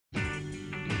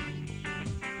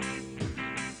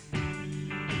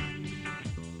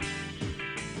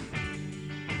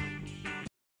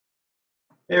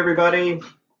Hey everybody,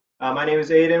 my name is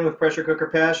Aidan with Pressure Cooker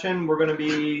Passion. We're going to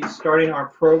be starting our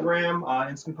program,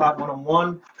 Instant Pot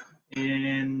 101,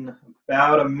 in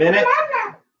about a minute.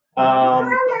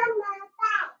 Um,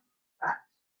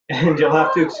 and you'll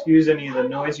have to excuse any of the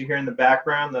noise you hear in the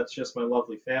background. That's just my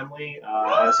lovely family,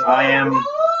 as I am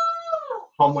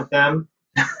home with them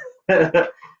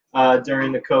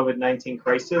during the COVID-19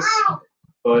 crisis.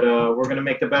 But we're going to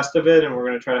make the best of it, and we're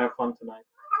going to try to have fun tonight.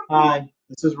 Hi,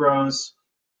 this is Rose.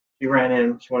 She ran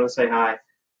in. She wanted to say hi.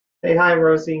 Say hi,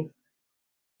 Rosie.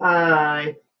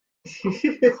 Hi.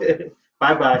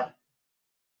 Bye bye.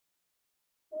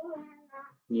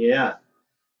 Yeah.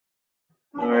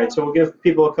 All right. So we'll give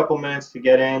people a couple minutes to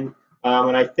get in.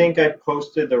 And I think I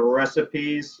posted the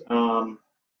recipes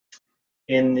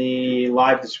in the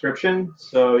live description.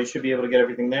 So you should be able to get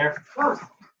everything there. Come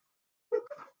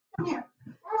here.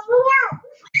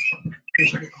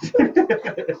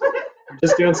 We're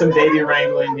just doing some baby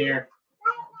wrangling here.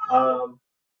 So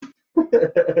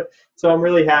I'm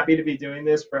really happy to be doing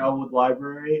this for Elwood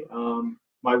Library.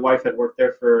 My wife had worked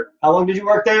there for, how long did you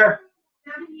work there?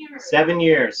 7 years. 7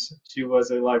 years. She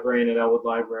was a librarian at Elwood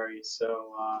Library,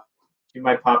 so she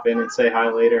might pop in and say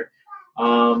hi later.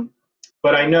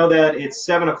 But I know that it's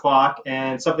 7 o'clock,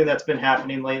 and something that's been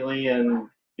happening lately, and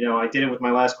I did it with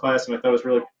my last class, and I thought it was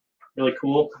really, really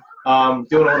cool.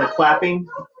 Doing a little clapping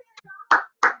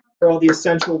for all the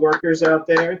essential workers out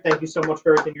there. Thank you so much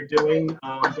for everything you're doing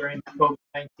during the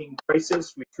COVID-19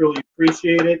 crisis. We truly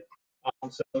appreciate it.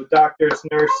 So doctors,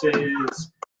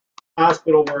 nurses,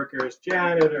 hospital workers,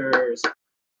 janitors. You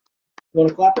want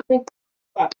to clap with me?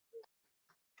 Clap.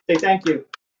 Say thank you.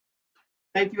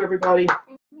 Thank you, everybody.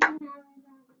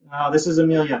 This is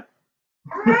Amelia.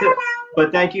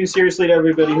 But thank you seriously to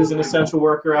everybody who's an essential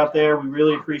worker out there. We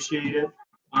really appreciate it.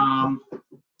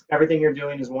 Everything you're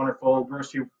doing is wonderful.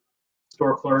 Grocery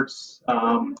store clerks,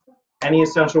 any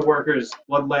essential workers,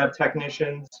 blood lab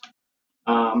technicians,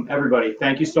 everybody.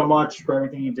 Thank you so much for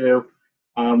everything you do.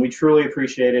 We truly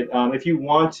appreciate it. If you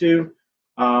want to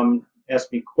ask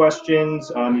me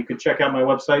questions, you can check out my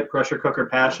website,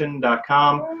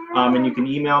 pressurecookerpassion.com, and you can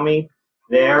email me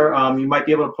there. You might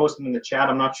be able to post them in the chat.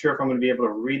 I'm not sure if I'm going to be able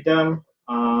to read them,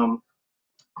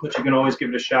 but you can always give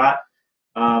it a shot,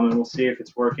 and we'll see if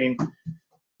it's working.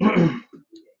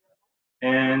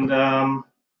 And all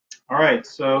right,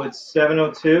 so it's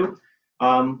 7:02. You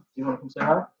want to come say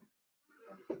hi?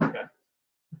 Okay.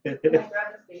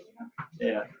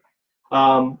 Yeah.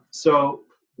 So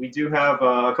we do have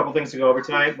a couple things to go over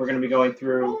tonight. We're going to be going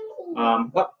through. I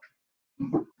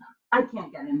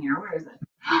can't get in here. Where is it?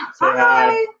 Say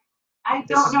hi. I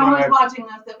don't know who's watching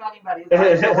this, if anybody's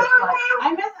watching this, but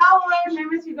I miss Elwood. I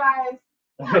miss you guys.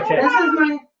 Okay. This is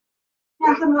my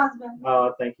handsome husband.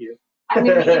 Oh, thank you. I'm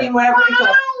going to be eating whatever he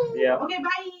cooks. Yeah. Okay,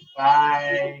 bye.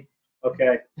 Bye.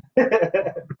 Okay.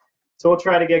 So we'll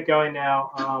try to get going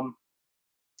now.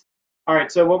 All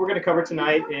right, so what we're going to cover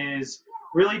tonight is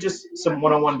really just some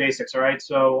one-on-one basics, all right?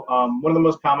 So one of the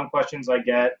most common questions I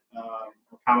get, or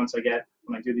comments I get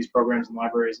when I do these programs in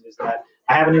libraries is that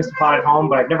I have an Instant Pot at home,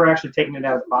 but I've never actually taken it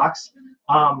out of the box.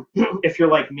 If you're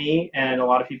like me and a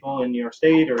lot of people in New York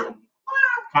State or in the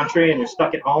country and you're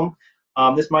stuck at home,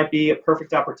 this might be a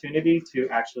perfect opportunity to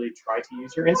actually try to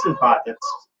use your Instant Pot that's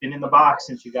been in the box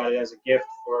since you got it as a gift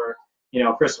for,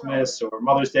 Christmas or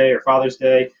Mother's Day or Father's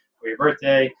Day or your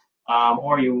birthday.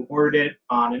 Or you ordered it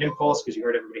on an impulse because you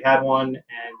heard everybody had one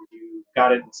and you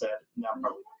got it and said, no, I'm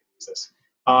probably not going to use this.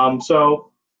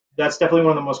 So that's definitely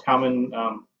one of the most common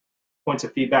points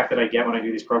of feedback that I get when I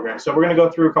do these programs. So we're going to go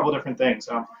through a couple different things.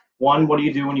 One, what do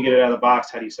you do when you get it out of the box?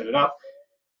 How do you set it up?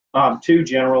 2,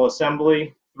 general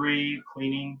assembly. 3,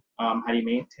 cleaning. How do you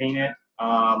maintain it?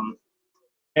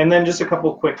 And then just a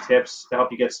couple quick tips to help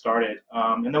you get started.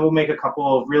 And then we'll make a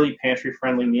couple of really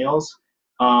pantry-friendly meals.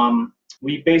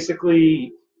 We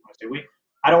basically,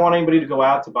 I don't want anybody to go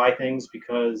out to buy things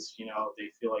because,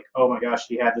 they feel like, oh my gosh,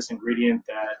 she had this ingredient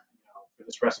that, for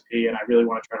this recipe and I really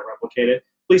want to try to replicate it.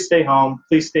 Please stay home.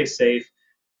 Please stay safe.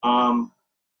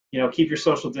 Keep your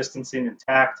social distancing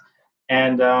intact.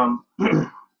 And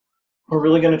we're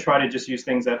really going to try to just use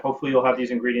things that hopefully you'll have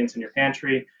these ingredients in your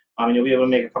pantry and you'll be able to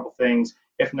make a couple things.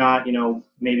 If not,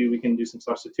 maybe we can do some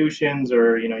substitutions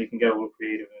or, you can get a little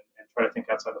creative and try to think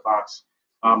outside the box.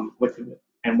 And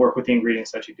work with the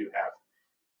ingredients that you do have.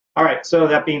 All right, so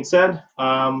that being said,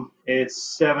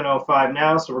 it's 7:05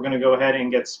 now, so we're going to go ahead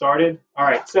and get started. All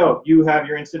right, so you have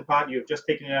your Instant Pot. You have just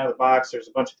taken it out of the box. There's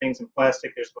a bunch of things in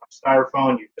plastic. There's a bunch of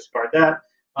styrofoam. You discard that.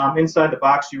 Inside the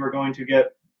box, you are going to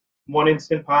get one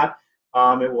Instant Pot.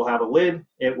 It will have a lid.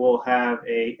 It will have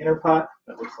a inner pot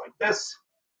that looks like this.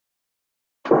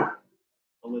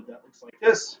 a lid that looks like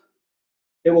this.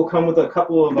 It will come with a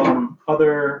couple of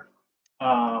other,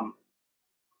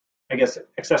 I guess,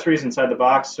 accessories inside the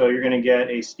box. So you're going to get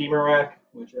a steamer rack,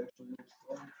 which actually looks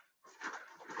like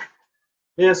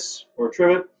this, or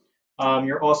trivet.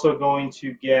 You're also going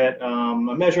to get a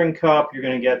measuring cup. You're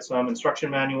going to get some instruction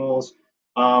manuals.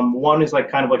 One is like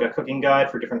kind of like a cooking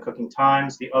guide for different cooking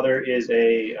times. The other is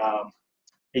a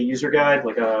user guide,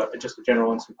 like just a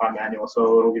general Instant Pot manual.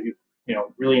 So it'll give you,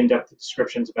 really in-depth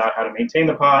descriptions about how to maintain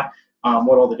the pot,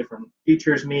 what all the different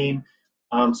features mean.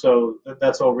 So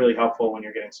that's all really helpful when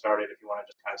you're getting started if you want to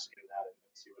just kind of skim that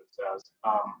and see what it says.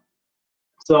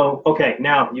 So, okay,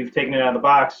 now you've taken it out of the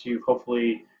box. You've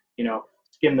hopefully,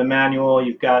 skimmed the manual.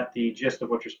 You've got the gist of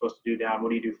what you're supposed to do down. What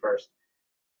do you do first?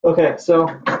 Okay, so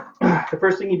the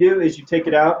first thing you do is you take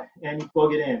it out and you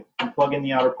plug it in. You plug in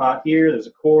the outer pot here. There's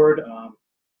a cord.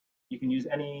 You can use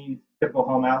any typical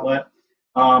home outlet.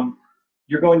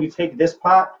 You're going to take this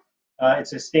pot.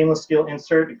 It's a stainless steel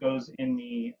insert. It goes in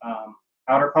the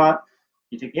outer pot.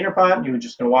 You take the inner pot, and you're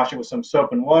just going to wash it with some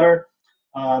soap and water.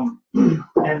 And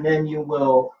then you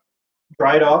will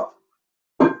dry it off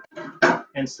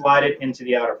and slide it into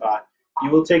the outer pot. You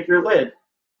will take your lid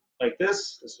like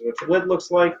this. This is what your lid looks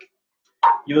like.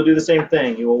 You will do the same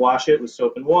thing. You will wash it with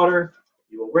soap and water.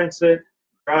 You will rinse it,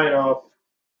 dry it off.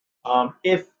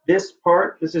 If this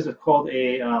part, this is called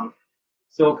a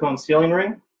silicone sealing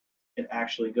ring. It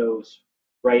actually goes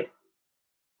right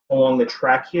along the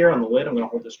track here on the lid. I'm going to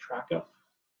hold this track up.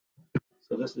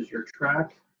 So this is your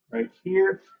track right here.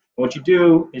 And what you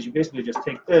do is you basically just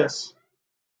take this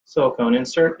silicone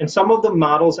insert, and some of the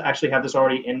models actually have this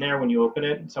already in there when you open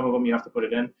it, and some of them you have to put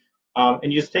it in.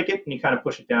 And you just take it and you kind of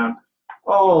push it down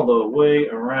all the way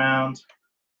around.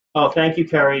 Oh, thank you,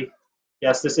 Kerry.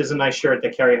 Yes, this is a nice shirt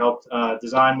that Kerry helped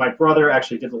design. My brother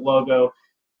actually did the logo,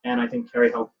 and I think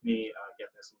Kerry helped me get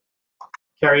this.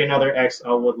 Kerry, another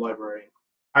ex-Elwood librarian.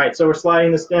 All right, so we're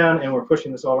sliding this down and we're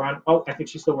pushing this all around. Oh, I think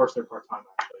she still works there part-time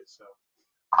actually. So,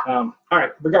 all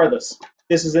right, regardless,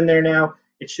 this is in there now.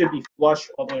 It should be flush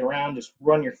all the way around. Just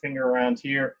run your finger around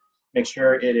here. Make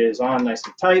sure it is on nice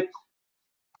and tight.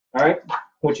 All right,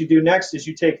 what you do next is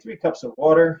you take 3 cups of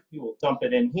water. You will dump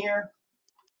it in here,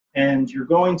 and you're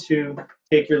going to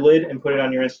take your lid and put it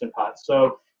on your Instant Pot.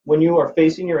 So when you are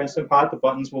facing your Instant Pot, the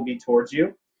buttons will be towards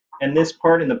you. And this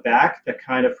part in the back that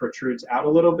kind of protrudes out a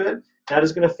little bit, that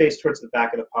is going to face towards the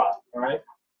back of the pot, all right?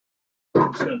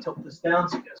 I'm just going to tilt this down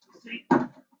so you guys can see.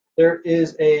 There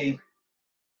is a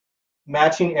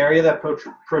matching area that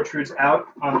protrudes out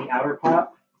on the outer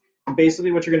pot. And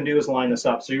basically what you're going to do is line this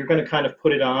up. So you're going to kind of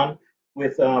put it on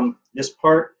with this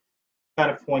part kind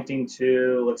of pointing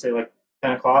to, let's say, like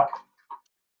 10 o'clock.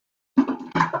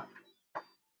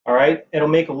 All right, it'll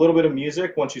make a little bit of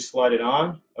music once you slide it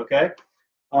on, okay?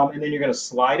 And then you're going to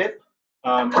slide it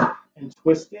and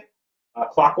twist it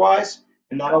clockwise,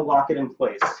 and that'll lock it in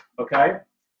place, okay?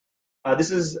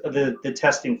 This is the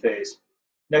testing phase.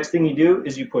 Next thing you do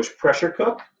is you push pressure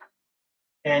cook,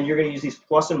 and you're going to use these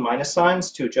plus and minus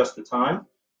signs to adjust the time.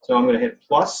 So I'm going to hit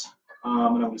plus, and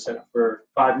I'm going to set it for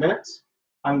 5 minutes.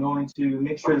 I'm going to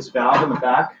make sure this valve in the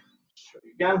back, show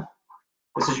you again.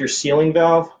 This is your sealing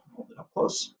valve. Hold it up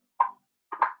close.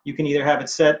 You can either have it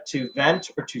set to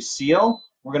vent or to seal.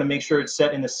 We're going to make sure it's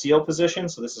set in the seal position.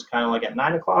 So this is kind of like at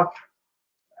 9 o'clock.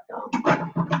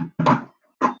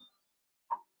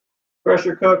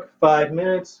 Pressure cook, 5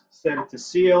 minutes, set it to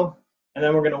seal, and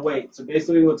then we're going to wait. So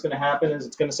basically what's going to happen is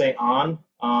it's going to say on,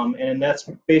 and that's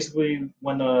basically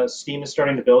when the steam is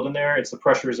starting to build in there. It's the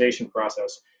pressurization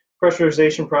process.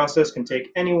 Pressurization process can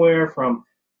take anywhere from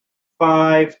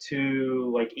 5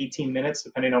 to like 18 minutes,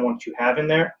 depending on what you have in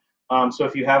there. So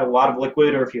if you have a lot of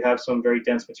liquid, or if you have some very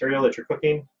dense material that you're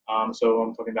cooking, so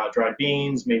I'm talking about dried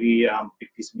beans, maybe a big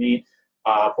piece of meat,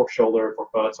 pork shoulder,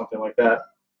 pork butt, something like that,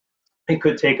 it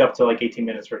could take up to like 18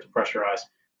 minutes for it to pressurize.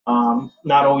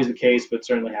 Not always the case, but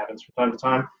certainly happens from time to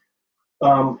time.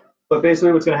 But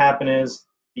basically what's going to happen is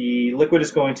the liquid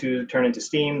is going to turn into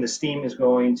steam. The steam is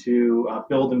going to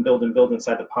build and build and build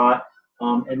inside the pot.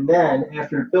 And then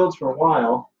after it builds for a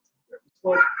while,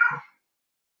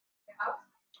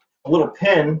 a little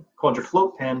pin called your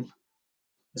float pin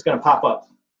is going to pop up,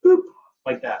 boop,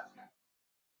 like that.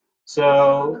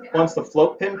 So once the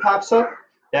float pin pops up,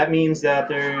 that means that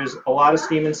there's a lot of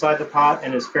steam inside the pot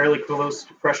and is fairly close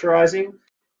to pressurizing.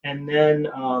 And then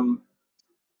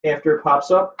after it pops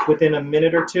up, within a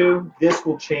minute or two, this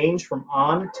will change from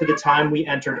on to the time we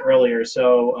entered earlier.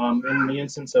 So in the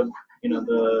instance of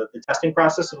the testing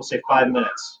process, it will say 5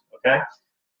 minutes. Okay.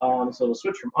 So it'll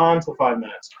switch from on to 5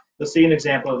 minutes. You'll see an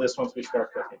example of this once we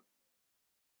start cooking.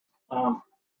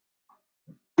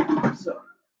 So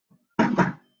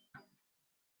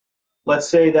let's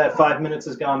say that 5 minutes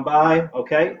has gone by.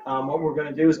 Okay, what we're going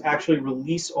to do is actually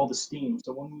release all the steam.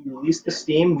 So when we release the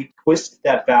steam, we twist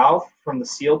that valve from the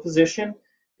seal position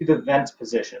to the vent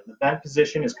position. The vent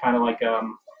position is kind of like,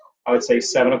 I would say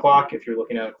 7 o'clock if you're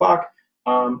looking at a clock.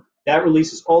 That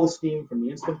releases all the steam from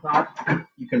the Instant Pot.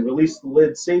 You can release the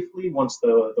lid safely once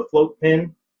the float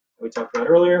pin that we talked about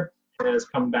earlier has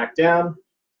come back down.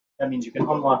 That means you can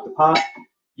unlock the pot.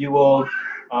 You will,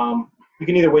 you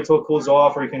can either wait till it cools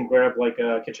off, or you can grab like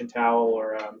a kitchen towel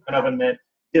or an oven mitt,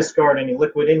 discard any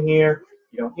liquid in here.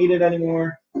 You don't need it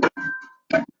anymore,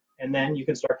 and then you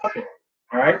can start cooking.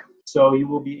 All right. So you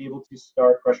will be able to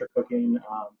start pressure cooking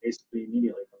basically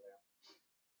immediately from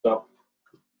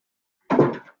there.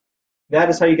 So that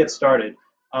is how you get started.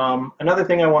 Another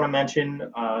thing I want to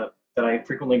mention that I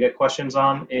frequently get questions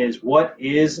on is what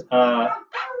is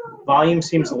volume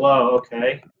seems low.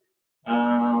 Okay.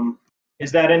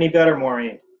 Is that any better,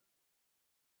 Maureen?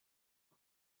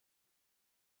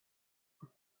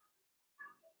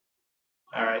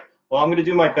 All right. Well, I'm going to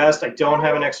do my best. I don't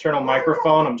have an external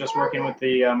microphone. I'm just working with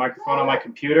the microphone on my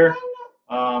computer.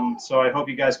 So I hope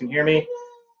you guys can hear me.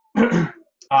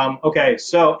 Okay,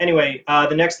 so anyway,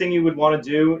 the next thing you would want to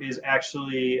do is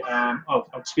actually,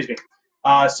 excuse me.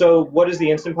 So what is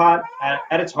the Instant Pot?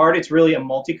 At its heart, it's really a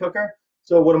multi-cooker.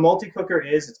 So what a multi-cooker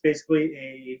is, it's basically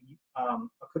a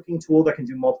cooking tool that can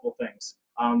do multiple things.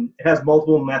 It has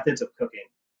multiple methods of cooking.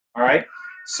 All right.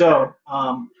 So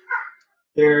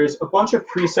there's a bunch of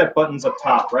preset buttons up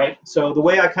top, right? So the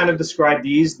way I kind of describe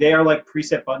these, they are like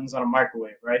preset buttons on a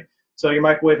microwave, right? So your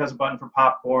microwave has a button for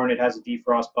popcorn, it has a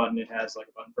defrost button, it has like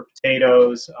a button for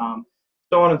potatoes,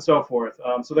 so on and so forth.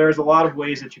 So there's a lot of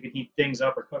ways that you can heat things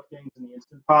up or cook things in the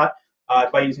Instant Pot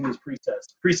by using these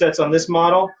presets. Presets on this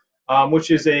model,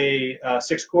 which is a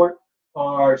 6-quart,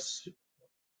 are soup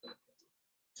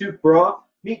broth,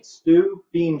 meat stew,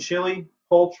 bean chili,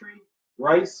 poultry,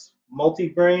 rice,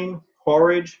 multigrain,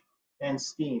 porridge, and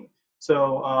steam.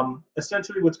 So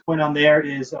essentially what's going on there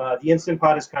is the Instant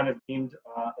Pot is kind of deemed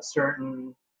a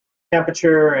certain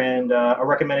temperature and a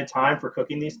recommended time for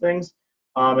cooking these things.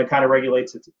 It kind of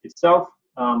regulates itself.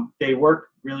 They work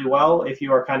really well if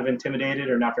you are kind of intimidated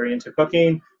or not very into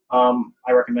cooking.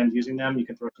 I recommend using them. You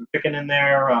can throw some chicken in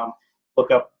there. Look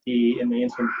up in the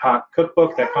Instant Pot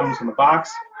cookbook that comes in the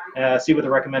box. See what the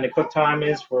recommended cook time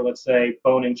is for, let's say,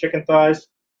 bone-in chicken thighs.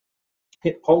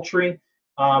 Hit poultry.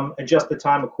 Adjust the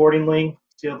time accordingly.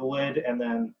 Seal the lid, and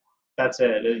then that's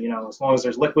it. You know, as long as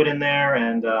there's liquid in there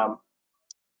and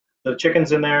the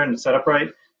chicken's in there and set up right,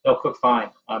 they'll cook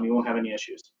fine. You won't have any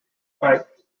issues. All right.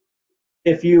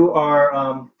 If you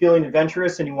are feeling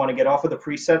adventurous and you want to get off of the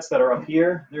presets that are up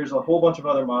here, there's a whole bunch of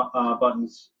other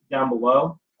buttons down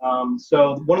below.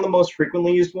 So one of the most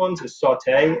frequently used ones is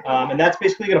saute, and that's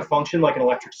basically going to function like an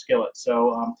electric skillet.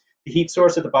 So the heat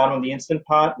source at the bottom of the Instant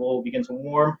Pot will begin to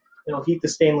warm. It'll heat the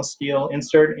stainless steel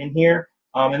insert in here,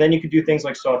 and then you can do things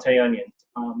like saute onions.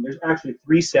 There's actually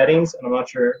 3 settings, and I'm not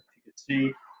sure if you can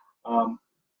see.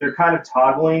 They're kind of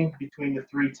toggling between the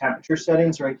 3 temperature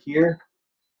settings right here.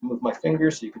 Move my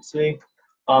finger so you can see.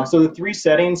 So the 3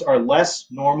 settings are less,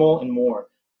 normal, and more.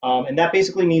 And that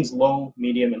basically means low,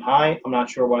 medium, and high. I'm not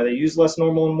sure why they use less,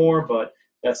 normal, and more, but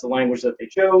that's the language that they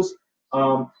chose.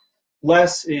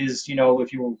 Less is, you know,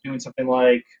 if you were doing something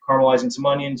like caramelizing some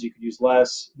onions, you could use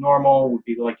less. Normal would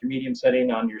be like your medium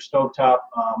setting on your stovetop.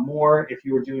 More if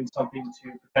you were doing something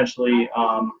to potentially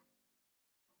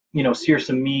you know, sear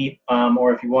some meat,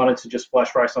 or if you wanted to just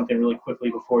flash fry something really quickly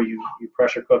before you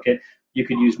pressure cook it, you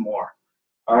could use more.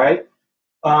 All right.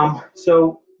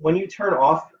 So when you turn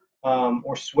off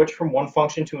or switch from one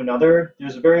function to another,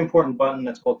 there's a very important button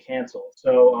that's called cancel.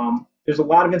 So there's a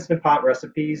lot of Instant Pot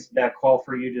recipes that call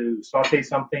for you to saute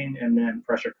something and then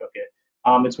pressure cook it.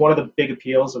 It's one of the big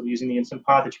appeals of using the Instant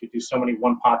Pot that you could do so many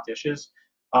one-pot dishes.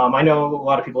 I know a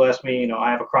lot of people ask me, you know, I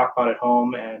have a crock pot at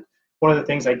home, and one of the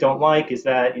things I don't like is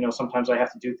that, you know, sometimes I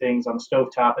have to do things on the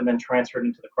stovetop and then transfer it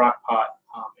into the crock pot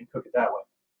and cook it that way.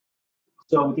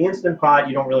 So with the Instant Pot,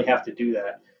 you don't really have to do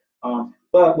that.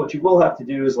 But what you will have to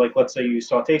do is, like, let's say you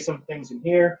saute some things in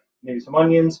here, maybe some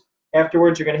onions.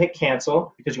 Afterwards, you're going to hit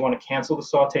cancel because you want to cancel the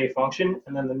saute function.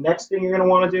 And then the next thing you're going to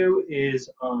want to do is,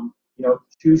 you know,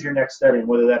 choose your next setting,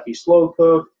 whether that be slow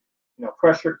cook, you know,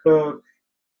 pressure cook.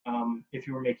 If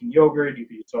you were making yogurt, you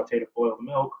could use saute to boil the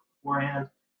milk beforehand.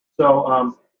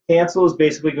 So cancel is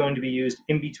basically going to be used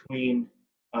in between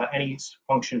any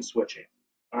function switching.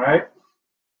 All right.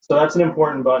 So that's an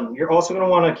important button. You're also going to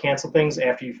want to cancel things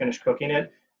after you finish cooking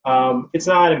it. It's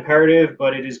not imperative,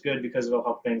 but it is good because it'll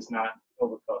help things not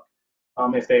overcook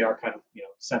if they are kind of, you know,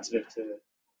 sensitive to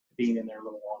being in there a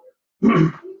little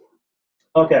longer.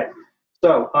 Okay,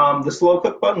 So the slow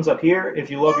cook button's up here. If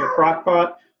you love your crock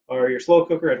pot or your slow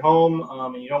cooker at home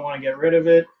and you don't want to get rid of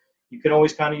it, you can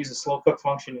always kind of use the slow cook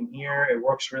function in here. It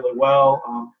works really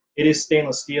well. It is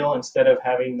stainless steel instead of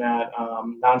having that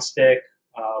non-stick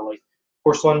like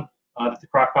porcelain that the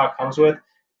crock pot comes with.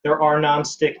 There are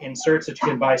non-stick inserts that you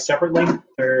can buy separately.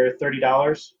 They're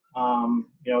 $30.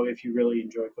 If you really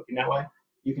enjoy cooking that way,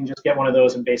 you can just get one of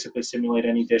those and basically simulate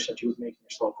any dish that you would make in your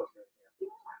slow cooker.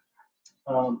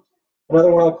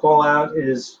 Another one I'll call out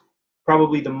is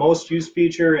probably the most used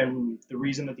feature and the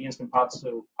reason that the Instant Pot's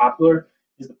so popular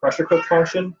is the pressure cook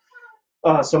function.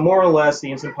 So more or less,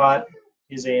 the Instant Pot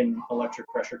is an electric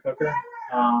pressure cooker.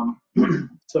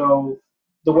 So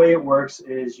the way it works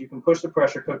is you can push the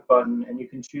pressure cook button and you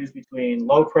can choose between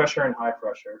low pressure and high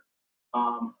pressure.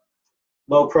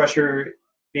 Low pressure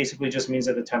basically just means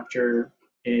that the temperature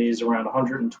is around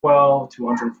 112 to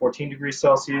 114 degrees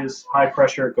Celsius. High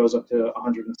pressure goes up to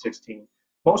 116.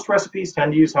 Most recipes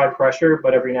tend to use high pressure,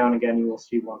 but every now and again you will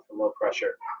see one for low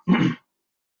pressure.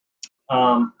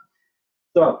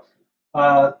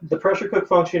 The pressure cook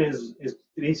function is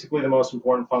basically the most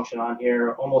important function on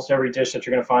here. Almost every dish that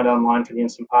you're going to find online for the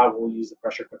Instant Pot will use the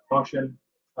pressure cook function.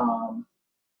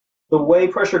 The way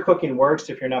pressure cooking works,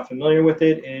 if you're not familiar with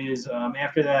it, is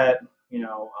after that,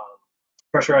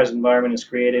 pressurized environment is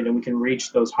created and we can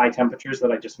reach those high temperatures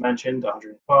that I just mentioned,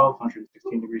 112,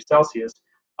 116 degrees Celsius,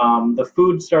 the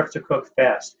food starts to cook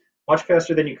fast, much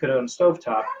faster than you could on a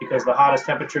stovetop, because the hottest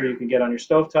temperature you can get on your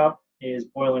stovetop is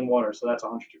boiling water, so that's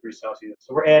 100 degrees Celsius.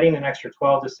 So we're adding an extra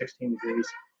 12 to 16 degrees,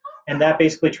 and that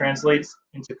basically translates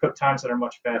into cook times that are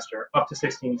much faster, up to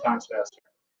 16 times faster.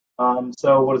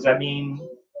 So what does that mean?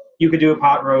 You could do a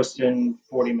pot roast in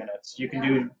 40 minutes. You can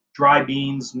do dry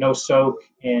beans, no soak,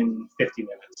 in 50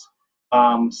 minutes.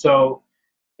 So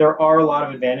there are a lot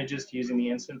of advantages to using the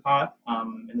Instant Pot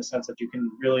in the sense that you can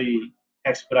really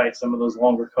expedite some of those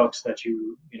longer cooks that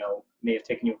may have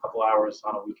taken you a couple hours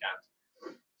on a weekend.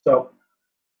 So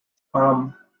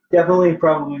definitely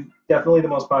the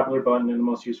most popular button and the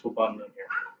most useful button in here.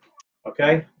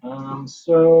 Okay,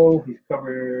 so we've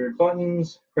covered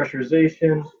buttons,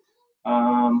 pressurization,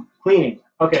 cleaning.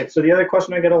 Okay, so the other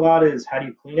question I get a lot is how do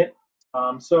you clean it?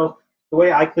 So the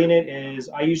way I clean it is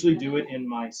I usually do it in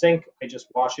my sink. I just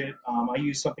wash it. I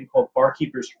use something called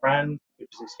Barkeeper's Friend,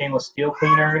 which is a stainless steel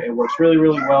cleaner. It works really,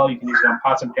 really well. You can use it on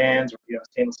pots and pans, or if you have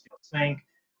a stainless steel sink,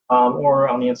 or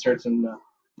on the inserts in the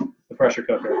pressure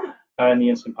cooker in the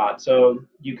Instant Pot. So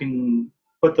you can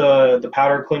put the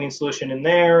powder cleaning solution in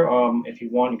there. If you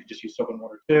want, you could just use soap and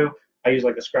water too. I use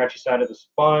like the scratchy side of the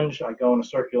sponge. I go in a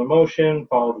circular motion,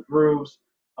 follow the grooves.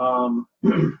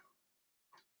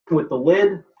 With the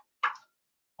lid,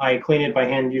 I clean it by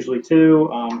hand usually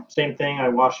too. Same thing, I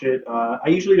wash it. I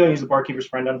usually don't use the Barkeeper's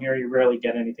Friend on here. You rarely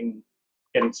get anything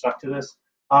getting stuck to this.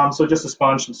 So just a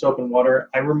sponge, some soap and water.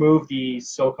 I remove the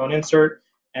silicone insert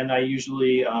and I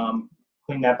usually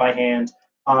clean that by hand.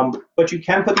 But you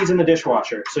can put these in the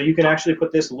dishwasher. So you can actually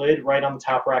put this lid right on the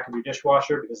top rack of your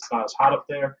dishwasher because it's not as hot up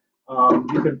there.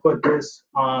 You can put this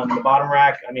on the bottom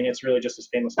rack. I mean, it's really just a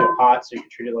stainless steel pot, so you can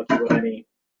treat it like you would any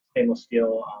stainless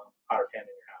steel pot or pan in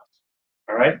your house.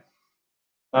 All right.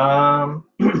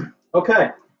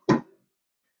 Okay.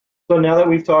 So now that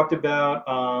we've talked about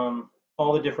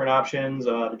all the different options,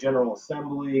 the general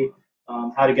assembly,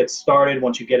 how to get started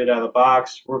once you get it out of the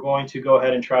box, we're going to go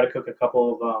ahead and try to cook a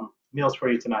couple of meals for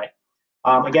you tonight.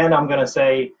 Again, I'm going to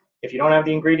say if you don't have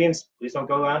the ingredients, please don't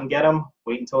go out and get them.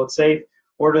 Wait until it's safe.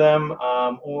 Order them,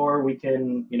 or you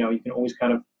can always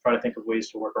kind of try to think of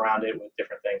ways to work around it with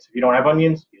different things. If you don't have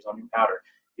onions, use onion powder.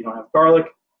 If you don't have garlic,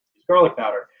 use garlic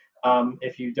powder.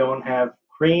 If you don't have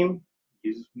cream,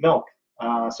 use milk.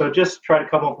 So just try to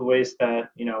come up with ways that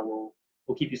will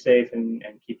keep you safe and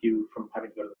keep you from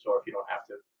having to go to the store if you don't have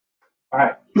to. All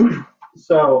right.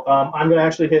 So I'm going to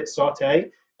actually hit saute,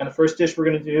 and the first dish we're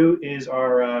going to do is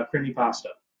our creamy pasta.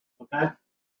 Okay.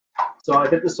 So I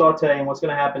hit the saute, and what's going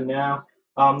to happen now?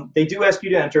 They do ask you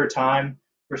to enter a time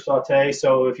for saute.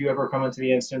 So if you ever come into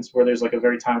the instance where there's like a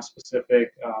very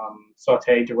time-specific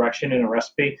saute direction in a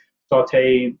recipe,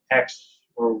 saute X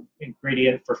or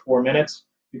ingredient for 4 minutes,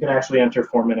 you can actually enter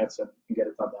 4 minutes and get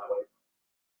it done that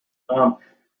way.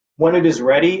 When it is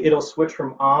ready, it'll switch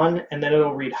from on, and then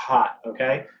it'll read hot.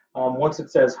 Okay. Once it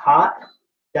says hot,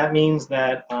 that means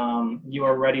that you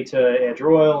are ready to add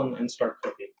your oil and start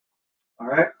cooking. All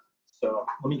right. So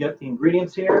let me get the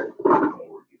ingredients here. We'll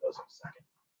review those in a second.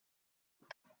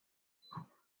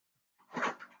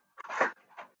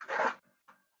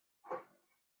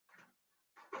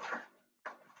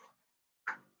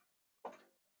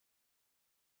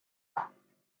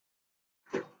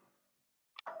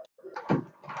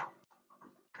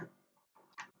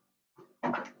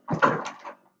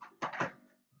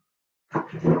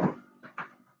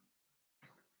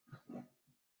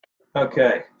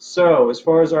 Okay, so as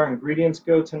far as our ingredients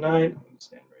go tonight, I'm going to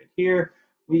stand right here.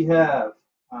 We have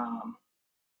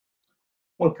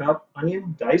 1 cup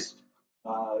onion diced.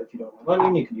 If you don't have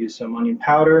onion, you can use some onion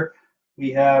powder.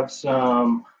 We have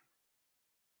some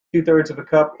 2/3 of a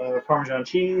cup of Parmesan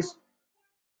cheese.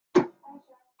 I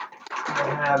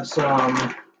have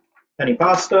some penny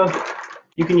pasta.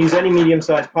 You can use any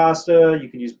medium-sized pasta. You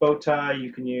can use bow tie.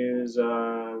 You can use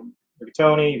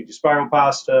rigatoni. You can use spiral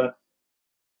pasta.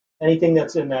 Anything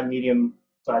that's in that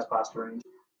medium-sized pasta range.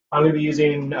 I'm going to be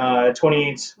using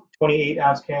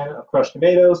 28-ounce can of crushed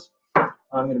tomatoes.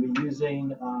 I'm going to be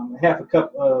using half a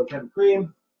cup of heavy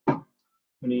cream. I'm going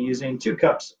to be using 2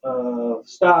 cups of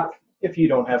stock. If you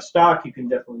don't have stock, you can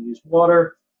definitely use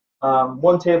water.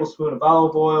 1 tablespoon of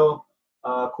olive oil,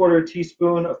 1/4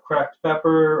 teaspoon of cracked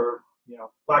pepper, or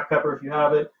black pepper if you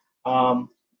have it.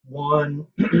 1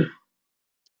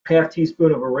 half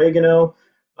teaspoon of oregano.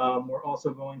 We're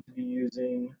also going to be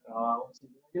using, let's see,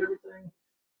 did I get everything?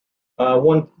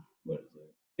 What is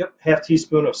it? Yep, half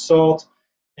teaspoon of salt.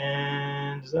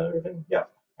 And is that everything? Yep.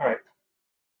 All right.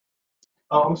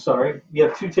 Oh, I'm sorry. We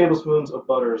have 2 tablespoons of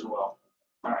butter as well.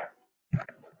 All right.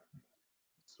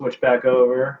 Switch back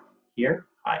over here.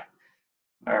 Hi.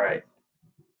 All right.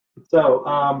 So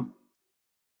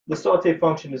the saute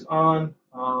function is on.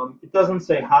 It doesn't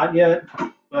say hot yet,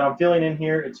 but I'm feeling in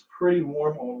here it's pretty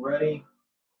warm already.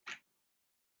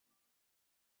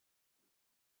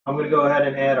 I'm going to go ahead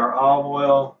and add our olive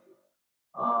oil.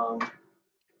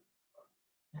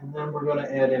 And then we're going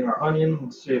to add in our onion.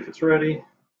 Let's see if it's ready.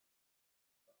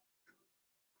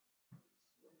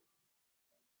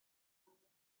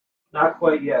 Not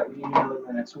quite yet. We need another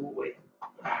minute, so we'll wait.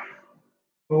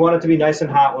 We want it to be nice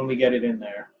and hot when we get it in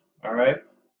there. All right.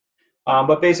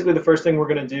 But basically, the first thing we're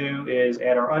going to do is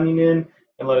add our onion in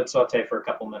and let it saute for a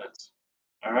couple minutes.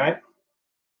 All right.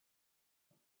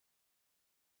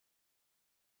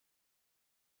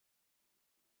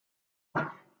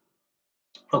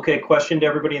 Okay, question to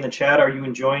everybody in the chat. Are you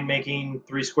enjoying making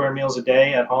 3 square meals a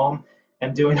day at home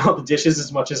and doing all the dishes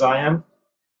as much as I am?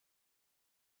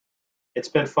 It's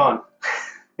been fun.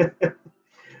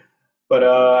 But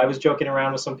I was joking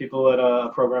around with some people at a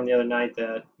program the other night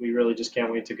that we really just can't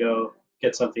wait to go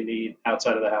get something to eat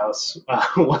outside of the house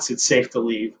once it's safe to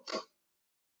leave.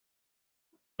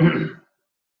 All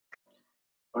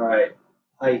right.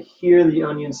 I hear the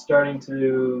onions starting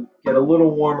to get a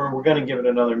little warmer. We're going to give it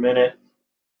another minute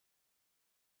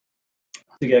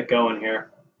to get going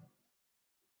here.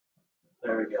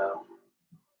 There we go.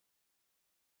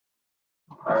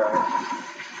 All right.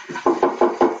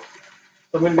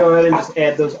 So I'm going to go ahead and just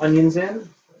add those onions in,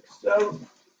 like so.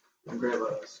 And grab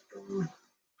a spoon.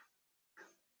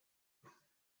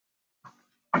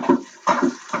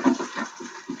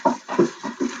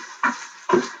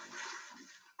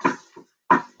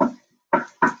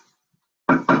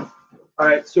 All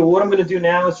right, so what I'm going to do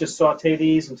now is just saute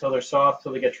these until they're soft,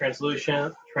 until they get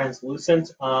translucent,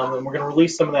 and we're going to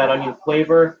release some of that onion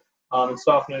flavor and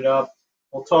soften it up.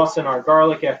 We'll toss in our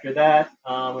garlic after that,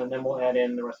 and then we'll add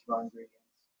in the rest of our ingredients.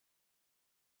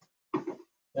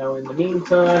 Now, in the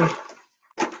meantime,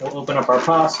 we'll open up our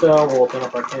pasta. We'll open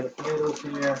up our can of tomatoes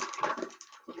here.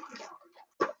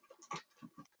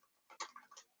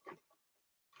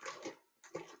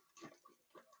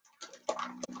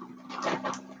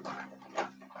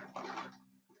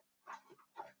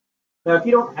 Now, if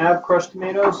you don't have crushed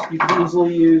tomatoes, you can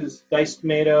easily use diced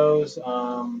tomatoes,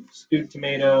 stewed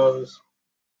tomatoes,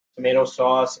 tomato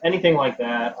sauce, anything like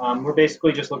that. We're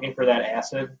basically just looking for that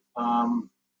acid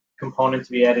component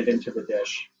to be added into the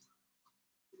dish.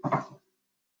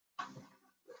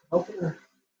 Okay.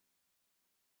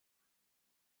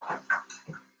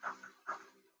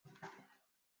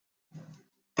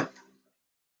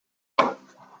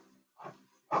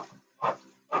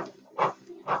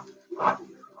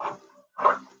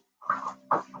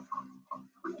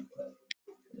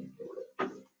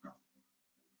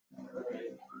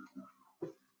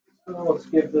 So let's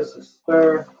give this a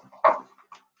stir.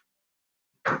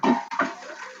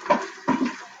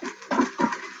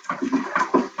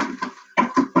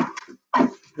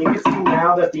 You can see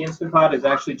now that the Instant Pot has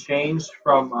actually changed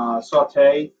from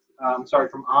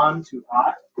from on to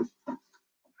hot.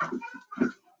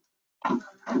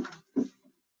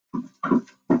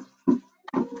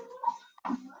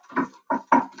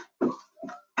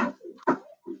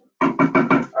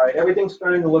 All right, everything's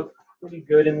starting to look pretty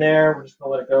good in there. We're just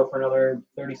going to let it go for another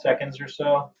 30 seconds or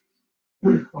so.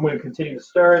 I'm going to continue to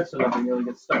stir it so nothing really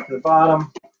gets stuck to the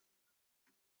bottom.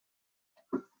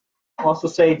 I'll also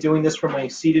say doing this from a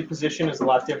seated position is a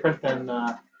lot different than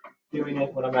doing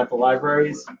it when I'm at the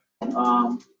libraries.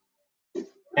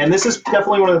 And this is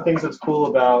definitely one of the things that's cool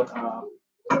about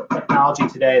technology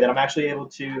today, that I'm actually able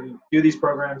to do these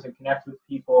programs and connect with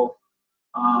people,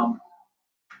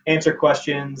 answer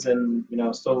questions, and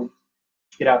still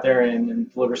get out there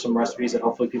and deliver some recipes that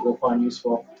hopefully people will find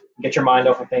useful. Get your mind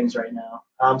off of things right now.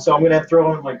 So I'm going to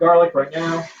throw in my garlic right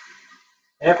now.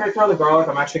 And after I throw the garlic,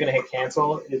 I'm actually going to hit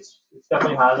cancel. It's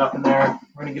definitely hot enough in there.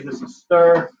 We're going to give this a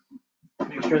stir.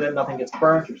 Make sure that nothing gets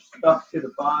burnt or stuck to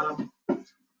the bottom.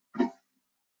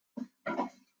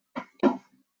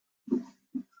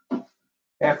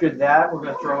 After that, we're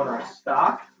going to throw in our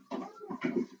stock.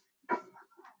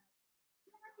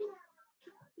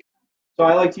 So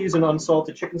I like to use an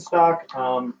unsalted chicken stock.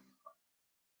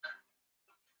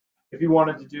 If you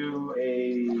wanted to do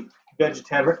a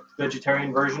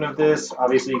vegetarian version of this,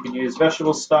 obviously you could use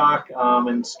vegetable stock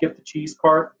and skip the cheese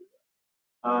part.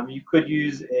 You could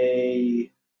use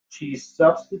a cheese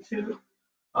substitute.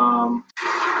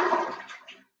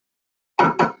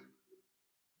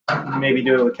 Maybe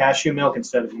do it with cashew milk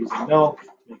instead of using milk,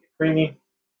 make it creamy.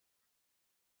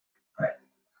 All right.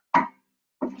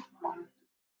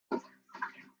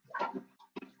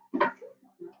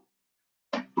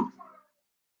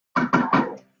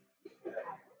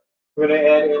 We're going to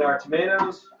add in our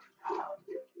tomatoes.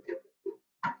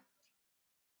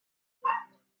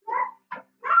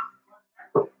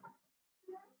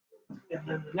 And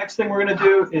then the next thing we're going to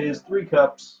do is 3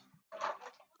 cups.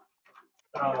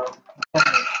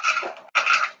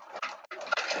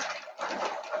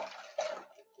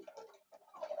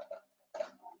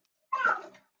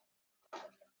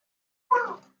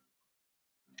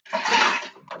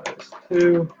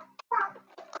 Two.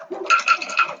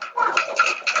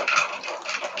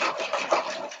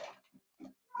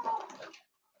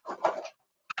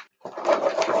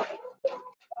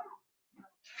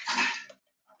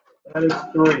 That is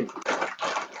 3.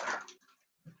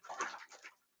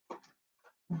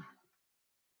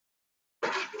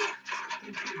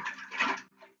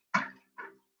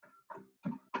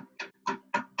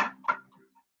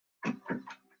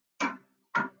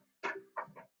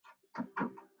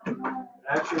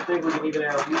 I actually think we can even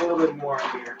add a little bit more in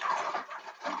here.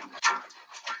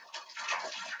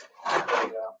 There we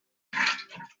go.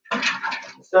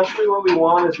 Essentially what we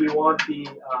want is we want the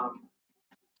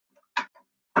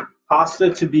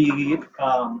pasta to be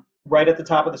right at the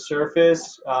top of the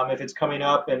surface. If it's coming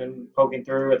up and poking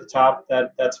through at the top,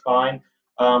 that's fine.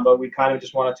 But we kind of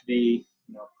just want it to be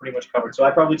pretty much covered. So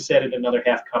I probably just added another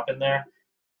 ½ cup in there.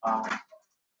 All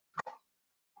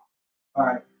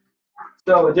right.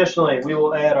 So additionally, we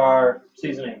will add our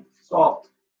seasoning: salt,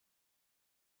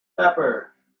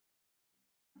 pepper,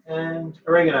 and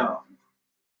oregano.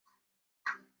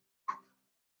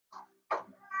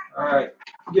 All right,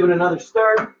 give it another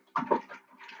stir.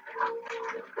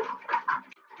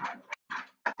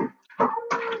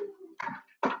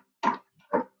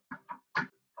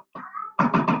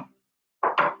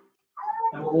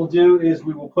 And what we'll do is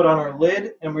we will put on our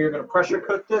lid, and we are going to pressure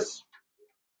cook this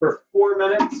for 4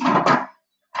 minutes.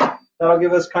 That'll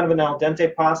give us kind of an al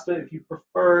dente pasta. If you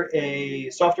prefer a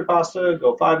softer pasta,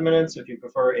 go 5 minutes. If you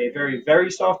prefer a very,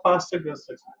 very soft pasta, go 6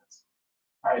 minutes.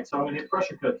 All right, so I'm going to hit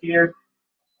pressure cook here.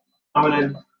 I'm going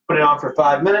to put it on for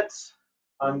 5 minutes.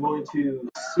 I'm going to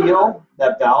seal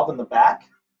that valve in the back.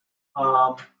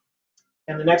 And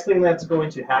the next thing that's going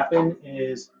to happen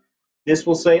is this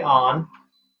will say on,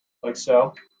 like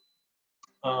so.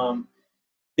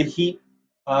 The heat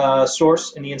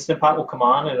source in the Instant Pot will come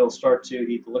on, and it'll start to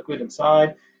heat the liquid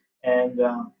inside, and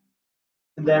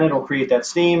then it'll create that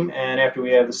steam. And after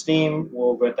we have the steam,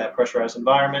 we'll get that pressurized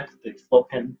environment. The float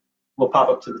pin will pop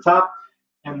up to the top,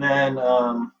 and then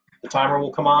the timer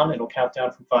will come on. It'll count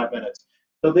down from 5 minutes.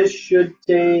 So this should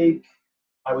take,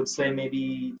 I would say,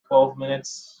 maybe 12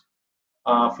 minutes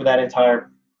for that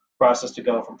entire process to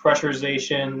go from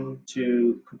pressurization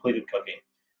to completed cooking.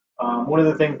 One of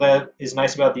the things that is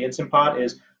nice about the Instant Pot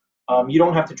is you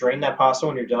don't have to drain that pasta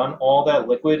when you're done. All that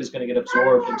liquid is going to get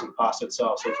absorbed into the pasta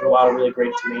itself. So it's a lot of really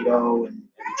great tomato and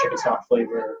chicken stock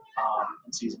flavor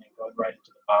and seasoning going right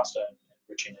into the pasta and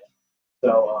enriching it.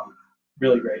 So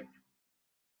really great.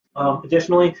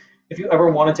 Additionally, if you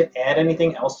ever wanted to add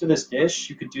anything else to this dish,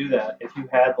 you could do that. If you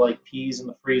had like peas in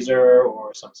the freezer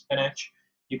or some spinach,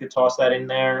 you could toss that in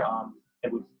there.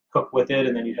 It would cook with it,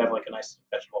 and then you'd have like a nice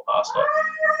vegetable pasta.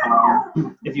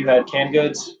 If you had canned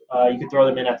goods, you could throw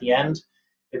them in at the end.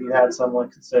 If you had some,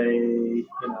 like, say, I'm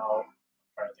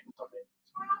trying to think of something,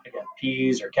 again,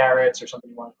 peas or carrots or something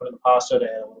you want to put in the pasta to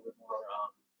add a little bit more,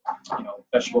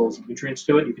 vegetables and nutrients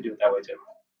to it, you could do it that way too.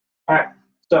 All right,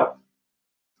 so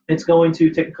it's going to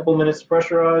take a couple minutes to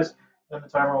pressurize, then the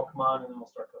timer will come on, and then we'll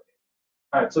start cooking.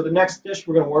 All right, so the next dish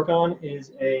we're going to work on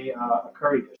is a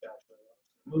curry dish, actually.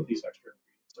 I'll move these extra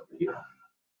ingredients over here.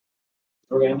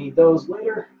 We're going to need those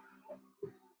later.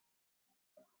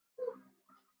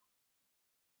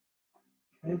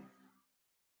 Okay.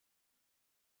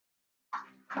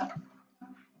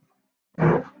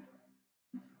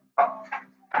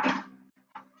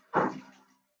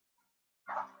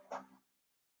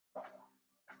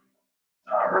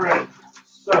 All right,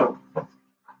 so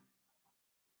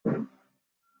I'm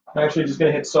actually just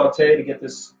going to hit saute to get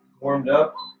this warmed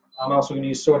up. I'm also going to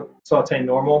use saute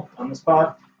normal on this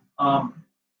pot.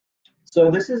 So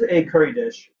this is a curry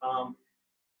dish.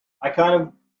 I kind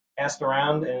of asked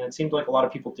around, and it seemed like a lot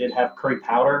of people did have curry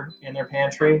powder in their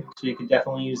pantry, so you could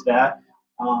definitely use that.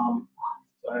 So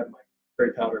I have my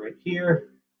curry powder right here.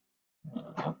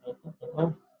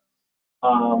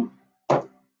 Um,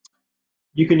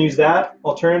 you can use that.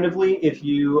 Alternatively, if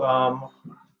you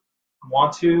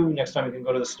want to, next time you can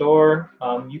go to the store,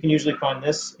 you can usually find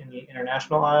this in the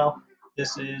international aisle.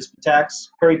 This is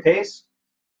Patak's curry paste.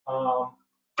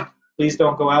 Please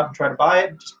don't go out and try to buy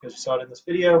it just because you saw it in this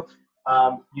video.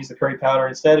 Use the curry powder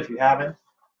instead if you haven't.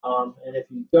 And if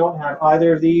you don't have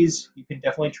either of these, you can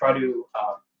definitely try to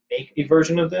make a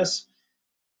version of this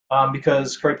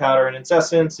because curry powder in its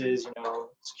essence is,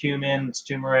 it's cumin, it's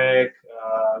turmeric,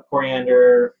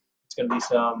 coriander, it's going to be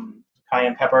some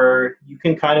cayenne pepper. You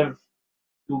can kind of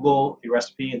Google the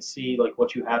recipe and see like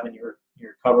what you have in your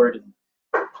cupboard and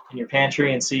in your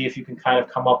pantry and see if you can kind of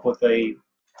come up with a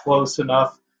close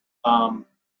enough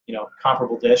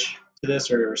comparable dish to this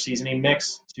or seasoning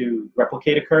mix to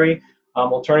replicate a curry.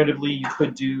 Alternatively, you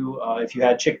could do, if you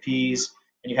had chickpeas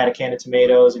and you had a can of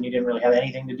tomatoes and you didn't really have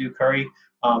anything to do curry,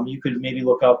 you could maybe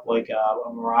look up like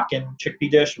a Moroccan chickpea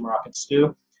dish, a Moroccan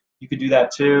stew. You could do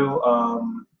that too.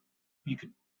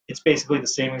 It's basically the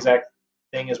same exact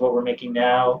thing as what we're making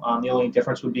now. The only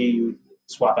difference would be you would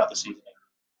swap out the seasoning.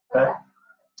 Okay.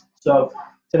 So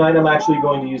tonight I'm actually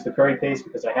going to use the curry paste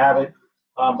because I have it.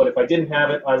 But if I didn't have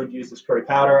it, I would use this curry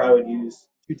powder. I would use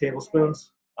 2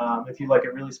 tablespoons. If you like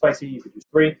it really spicy, you could use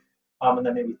 3. And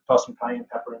then maybe toss some cayenne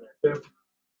pepper in there too.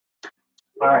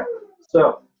 All right.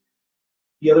 So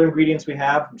the other ingredients we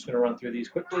have, I'm just going to run through these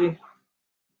quickly.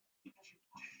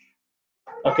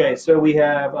 Okay, so we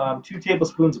have 2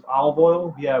 tablespoons of olive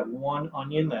oil. We have 1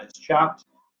 onion that is chopped.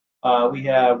 We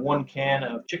have 1 can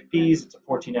of chickpeas. It's a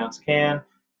 14-ounce can.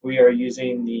 We are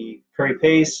using the curry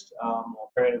paste.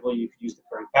 Alternatively, you could use the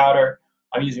curry powder.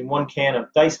 I'm using 1 can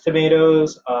of diced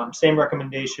tomatoes. Same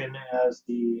recommendation as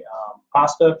the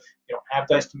pasta. If you don't have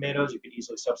diced tomatoes, you could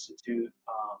easily substitute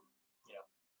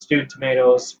stewed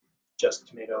tomatoes, just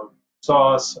tomato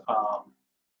sauce,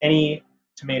 any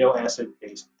tomato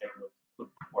acid-based thing would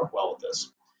work well with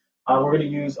this. We're going to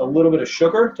use a little bit of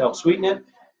sugar to help sweeten it.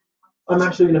 I'm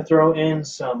actually going to throw in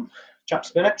some chopped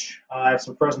spinach. I have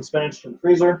some frozen spinach in the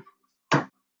freezer.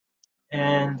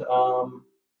 And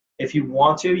if you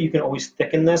want to, you can always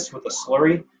thicken this with a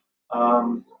slurry.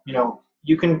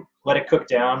 You can let it cook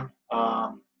down.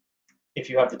 If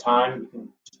you have the time, you can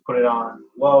just put it on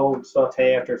low,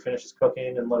 saute after it finishes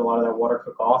cooking, and let a lot of that water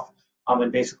cook off.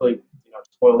 And basically,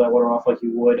 just boil that water off like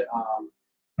you would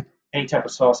any type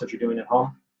of sauce that you're doing at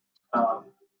home.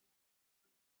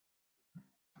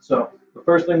 So the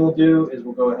first thing we'll do is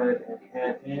we'll go ahead and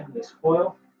add in this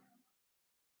oil.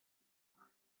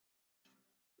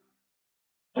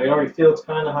 I already feel it's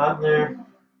kind of hot in there.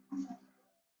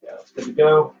 Yeah, it's good to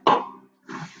go.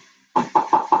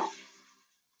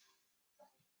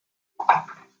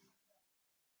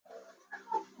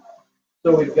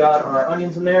 So we've got our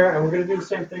onions in there, and we're going to do the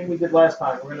same thing we did last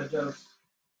time. We're going to just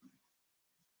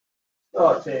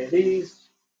saute these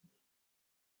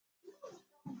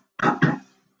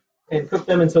and cook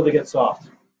them until they get soft.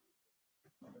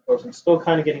 Of course, I'm still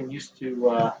kind of getting used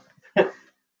to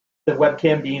the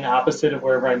webcam being opposite of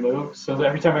wherever I move. So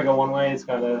every time I go one way, it's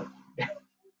kind of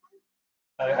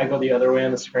I go the other way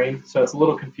on the screen. So it's a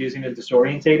little confusing and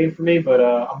disorientating for me, but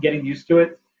I'm getting used to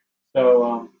it.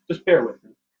 So just bear with me.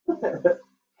 All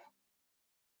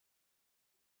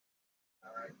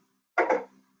right.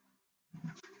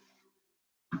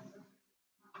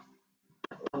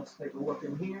 Let's take a look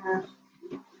in here.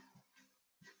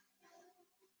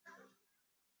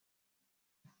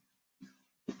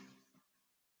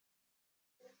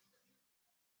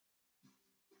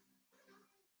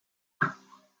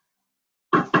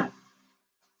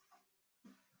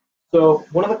 So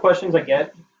one of the questions I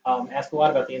get asked a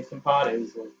lot about the Instant Pot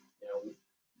is,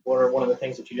 what are one of the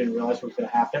things that you didn't realize was going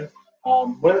to happen?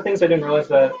 One of the things I didn't realize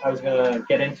that I was going to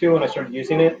get into when I started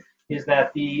using it is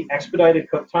that the expedited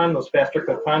cook time, those faster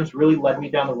cook times, really led me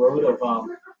down the road of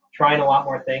trying a lot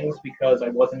more things because I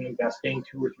wasn't investing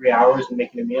 2 or 3 hours in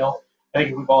making a meal. I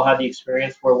think we've all had the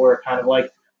experience where we're kind of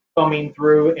like thumbing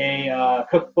through a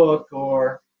cookbook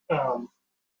or a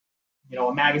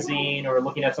magazine or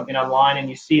looking at something online, and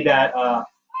you see that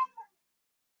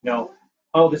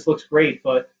oh, this looks great,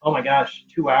 but oh my gosh,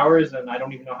 2 hours and I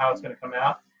don't even know how it's going to come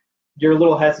out. You're a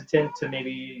little hesitant to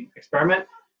maybe experiment.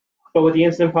 But with the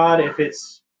Instant Pot, if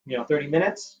it's 30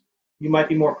 minutes, you might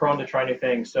be more prone to try new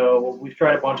things. So we've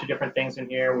tried a bunch of different things in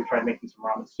here. We've tried making some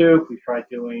ramen soup. We've tried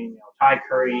doing Thai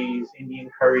curries, Indian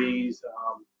curries,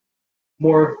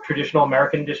 more traditional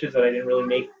American dishes that I didn't really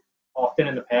make often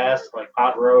in the past, like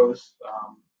pot roast.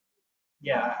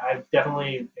 Yeah, I've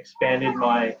definitely expanded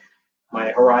my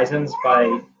horizons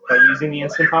by using the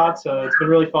Instant Pot. So it's been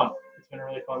really fun. It's been a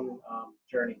really fun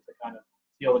journey to kind of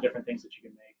see all the different things that you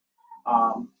can make.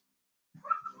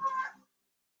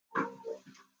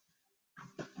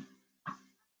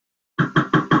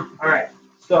 All right,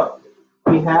 so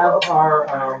we have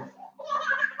our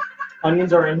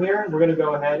onions are in here. We're going to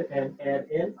go ahead and add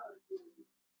in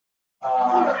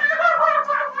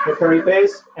the curry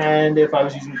paste, and if I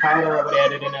was using powder, I would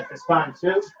add it in at this time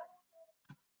too.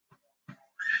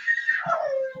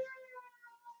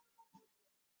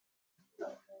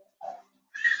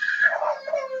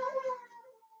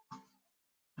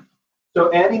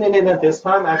 So adding it in at this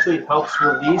time actually helps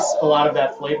release a lot of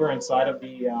that flavor inside of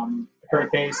the curry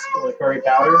paste or the curry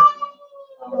powder.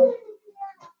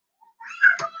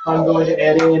 I'm going to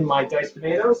add in my diced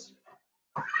tomatoes.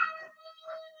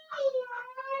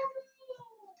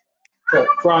 The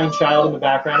crying child in the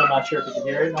background, I'm not sure if you can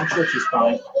hear it. I'm sure she's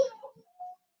fine.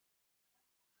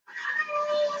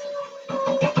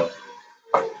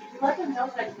 Let them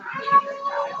know that it's not being your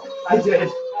child. I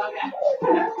did.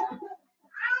 Okay.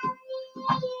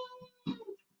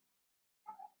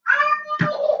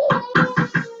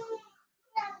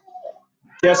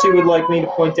 Jesse would like me to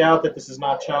point out that this is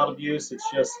not child abuse. It's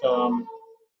just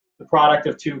the product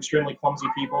of two extremely clumsy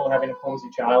people having a clumsy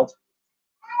child.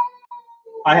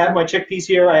 I have my chickpeas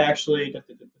here. I actually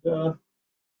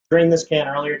drained this can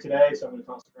earlier today, so I'm going to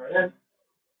toss it right in.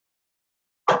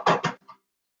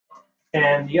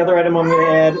 And the other item I'm going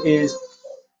to add is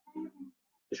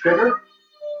the sugar.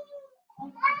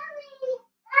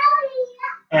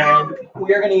 And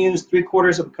we are going to use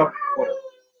 3/4 of a cup of water.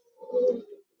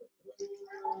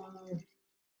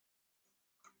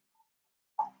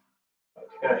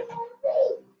 Okay.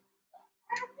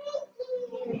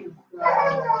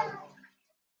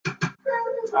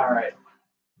 All right.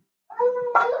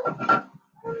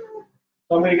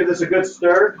 So I'm going to give this a good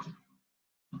stir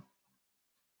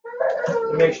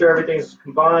to make sure everything is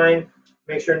combined,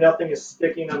 make sure nothing is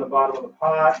sticking on the bottom of the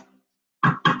pot.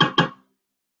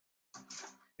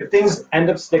 If things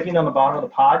end up sticking on the bottom of the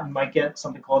pot, you might get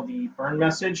something called the burn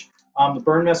message. The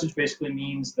burn message basically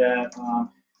means that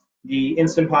the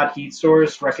Instant Pot heat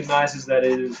source recognizes that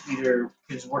it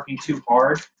is working too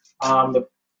hard.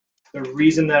 The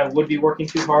reason that it would be working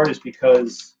too hard is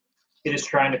because it is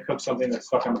trying to cook something that's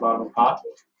stuck on the bottom of the pot.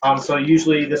 So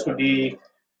usually this would be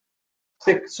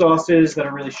thick sauces that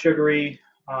are really sugary.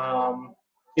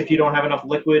 If you don't have enough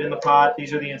liquid in the pot,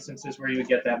 these are the instances where you would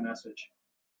get that message.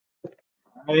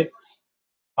 All right.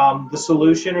 The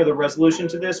solution or the resolution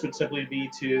to this would simply be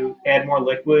to add more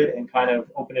liquid and kind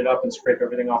of open it up and scrape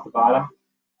everything off the bottom.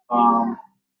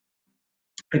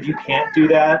 If you can't do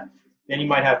that, then you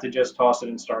might have to just toss it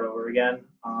and start over again.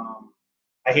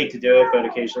 I hate to do it, but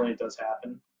occasionally it does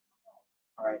happen.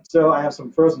 All right, so I have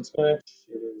some frozen spinach.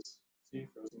 It is, see,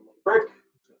 frozen like brick.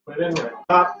 Put it in right on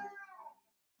top.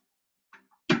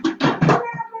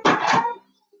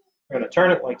 I'm going to turn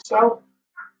it like so.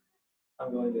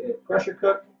 I'm going to hit pressure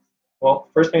cook. Well,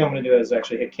 first thing I'm going to do is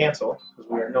actually hit cancel because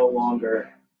we are no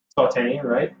longer sauteing,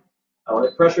 right? I'll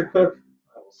hit pressure cook.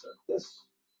 I will set this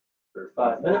for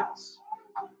 5 minutes.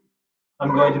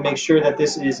 I'm going to make sure that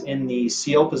this is in the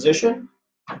seal position,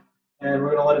 and we're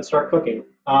going to let it start cooking.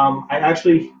 I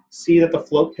actually see that the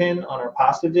float pin on our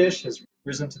pasta dish has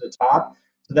risen to the top,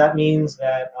 so that means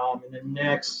that in the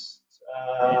next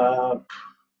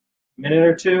minute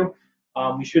or two,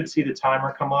 we should see the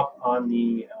timer come up on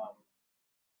the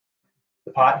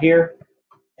pot here,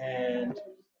 and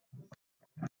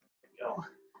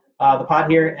the pot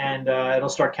here, and it'll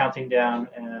start counting down,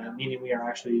 meaning we are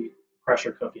actually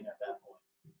pressure cooking at that point.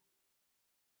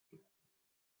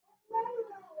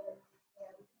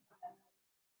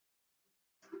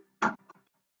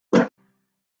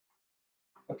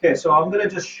 Okay, so I'm going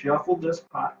to just shuffle this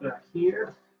pot back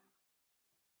here.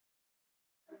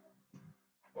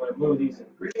 I'm going to move these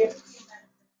ingredients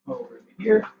over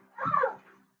here.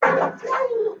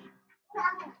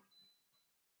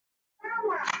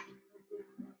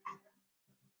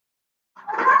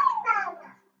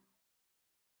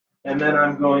 And then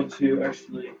I'm going to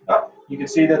actually, oh, you can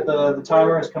see that the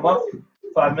timer has come up,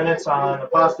 5 minutes on the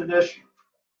pasta dish.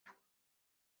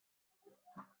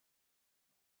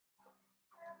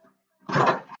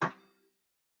 Bring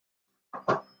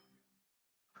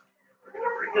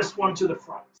this one to the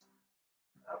front.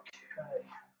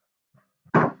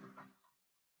 Okay.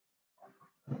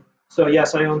 So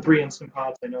yes, I own 3 Instant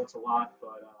Pots. I know it's a lot,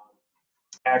 but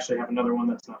I actually have another one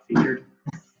that's not featured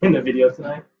in the video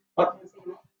tonight. Oh,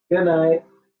 good night.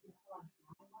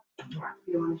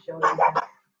 You want to show it?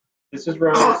 This is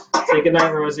Rose. Say good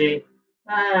night, Rosie.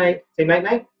 Night. Say night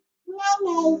night.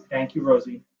 Night. Thank you,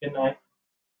 Rosie. Good night.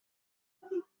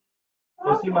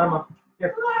 Go see Mama.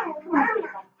 Here.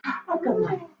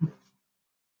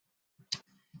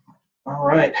 All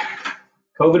right.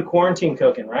 COVID quarantine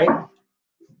cooking, right?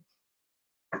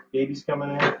 Baby's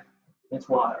coming in. It's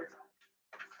wild.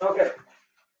 Okay.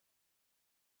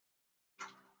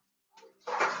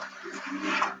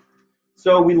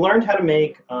 So we learned how to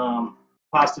make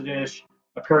pasta dish,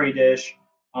 a curry dish,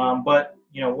 but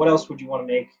you know, what else would you want to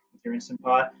make with your Instant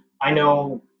Pot? I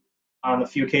know on the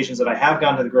few occasions that I have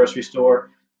gone to the grocery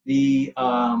store, the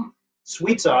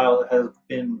sweets aisle has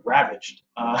been ravaged.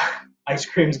 Ice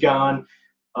cream's gone,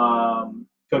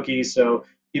 cookies. So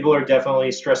people are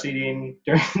definitely stress eating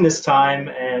during this time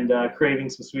and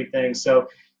craving some sweet things. So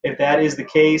if that is the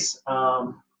case,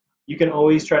 you can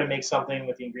always try to make something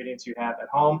with the ingredients you have at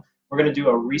home. We're going to do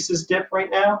a Reese's dip right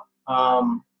now.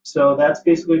 So that's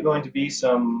basically going to be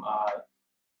some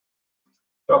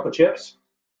chocolate chips,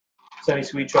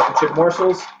 semi-sweet chocolate chip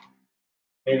morsels.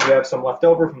 Maybe you have some left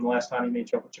over from the last time you made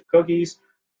chocolate chip cookies.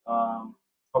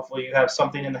 Hopefully you have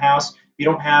something in the house. If you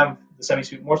don't have the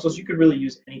semi-sweet morsels, you could really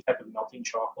use any type of melting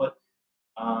chocolate.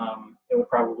 It would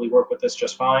probably work with this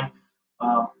just fine.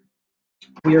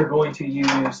 We are going to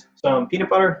use some peanut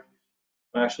butter.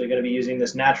 I'm actually going to be using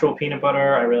this natural peanut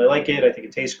butter. I really like it. I think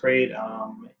it tastes great. I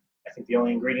think the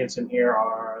only ingredients in here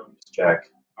are, let me just check,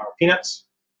 are peanuts.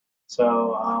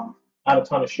 So not a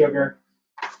ton of sugar.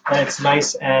 And it's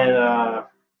nice, and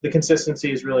the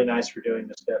consistency is really nice for doing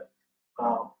this dip.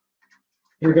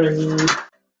 You're going to need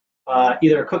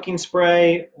either a cooking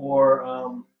spray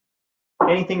or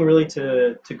anything really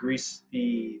to grease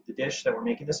the dish that we're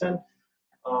making this in.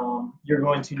 You're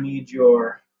going to need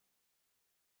your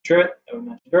trivet that we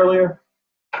mentioned earlier.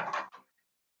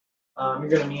 You're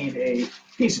going to need a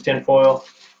piece of tin foil.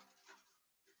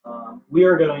 We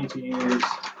are going to use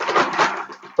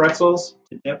pretzels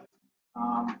to dip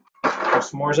our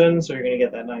s'mores in, so you're going to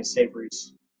get that nice savory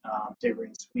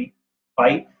and sweet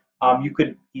bite. You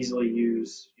could easily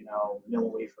use, you know, vanilla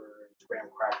wafers, graham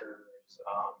crackers,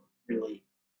 really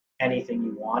anything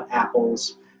you want,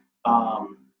 apples,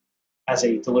 as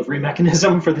a delivery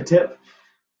mechanism for the dip.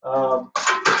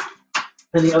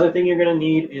 And the other thing you're going to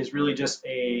need is really just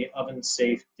a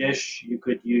oven-safe dish. You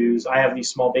could use, I have these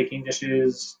small baking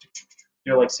dishes.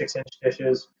 They're like 6-inch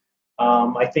dishes.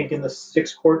 I think in the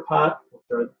 6-quart pot,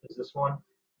 which is this one,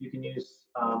 you can use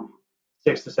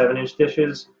 6 to 7-inch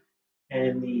dishes.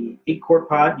 And the 8-quart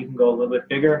pot, you can go a little bit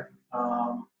bigger.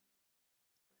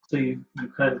 So you can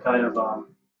kind of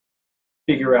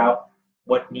figure out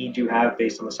what need you have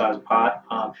based on the size of pot.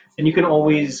 And you can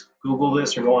always Google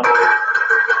this or go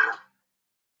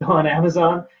on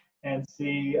Amazon and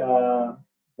see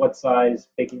what size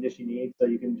baking dish you need. So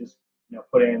you can just, you know,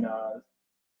 put in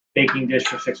baking dish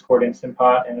for 6-quart Instant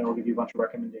Pot, and it'll give you a bunch of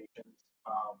recommendations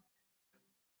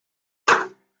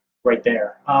right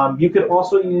there. You could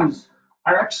also use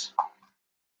Pyrex,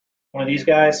 one of these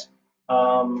guys.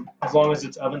 As long as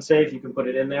it's oven safe, you can put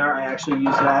it in there. I actually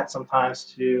use that sometimes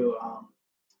to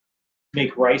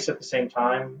make rice at the same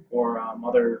time, or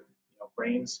other, you know,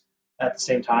 grains at the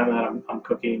same time that I'm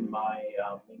cooking my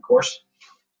main course.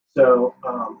 So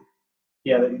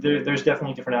yeah, there's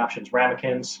definitely different options.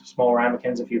 Ramekins, small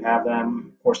ramekins if you have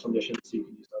them, porcelain dishes, so you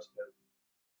can use those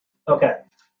too. Okay,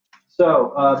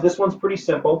 so this one's pretty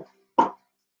simple.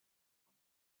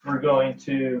 We're going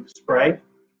to spray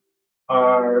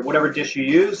our whatever dish you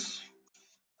use.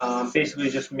 Basically,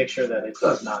 just make sure that it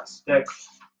does not stick.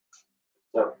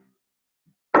 So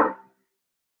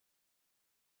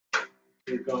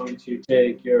you're going to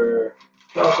take your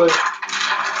chocolate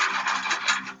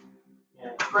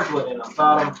and sprinkle it in on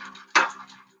bottom.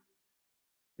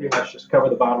 Pretty much just cover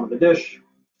the bottom of the dish.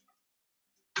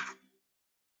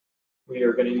 We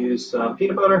are going to use some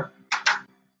peanut butter.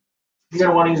 You're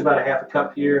going to want to use about a half a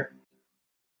cup here.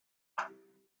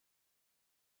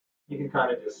 You can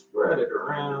kind of just spread it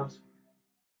around.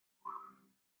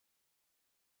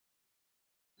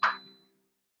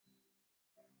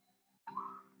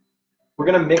 We're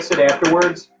going to mix it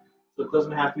afterwards, so it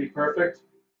doesn't have to be perfect.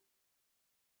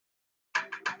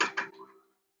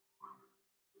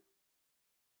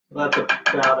 That's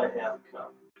about a half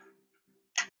cup.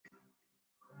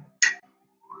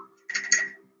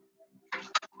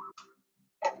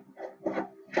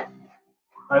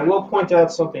 I will point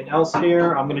out something else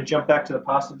here. I'm going to jump back to the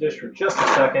pasta dish for just a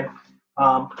second.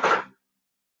 The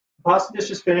pasta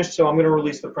dish is finished, so I'm going to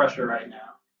release the pressure right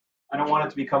now. I don't want it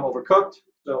to become overcooked.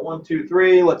 So 1, 2,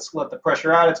 3, let's let the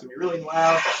pressure out. It's going to be really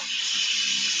loud.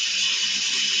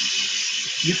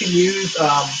 You can use a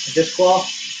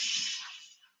dishcloth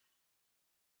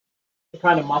to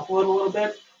kind of muffle it a little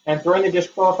bit. And throwing the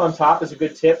dishcloth on top is a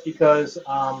good tip because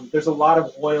there's a lot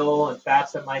of oil and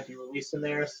fats that might be released in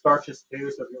there, starches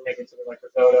too. So if you're making something like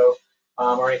risotto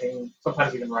or anything,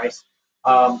 sometimes even rice,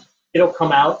 it'll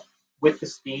come out with the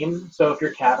steam. So if your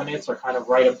cabinets are kind of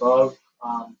right above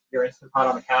your Instant Pot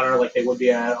on the counter, like they would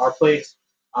be at our place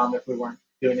if we weren't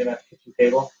doing it at the kitchen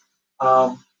table,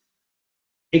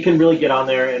 it can really get on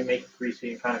there and make it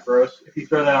greasy and kind of gross. If you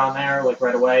throw that on there like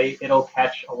right away, it'll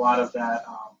catch a lot of that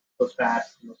those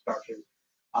fats and those starches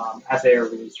as they are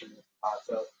released from the pot.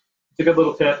 So it's a good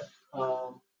little tip,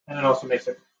 and it also makes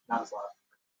it not as loud.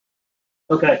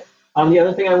 Okay. The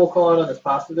other thing I will call out on this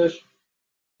pasta dish,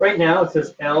 right now it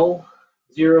says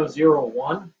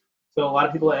L001. So a lot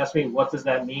of people ask me, what does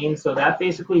that mean? So that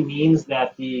basically means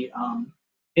that the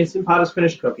Instant Pot is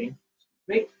finished cooking,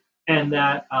 and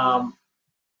that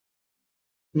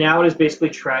now it is basically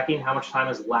tracking how much time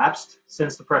has lapsed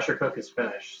since the pressure cook is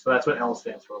finished. So that's what L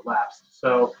stands for, lapsed.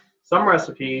 So some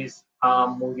recipes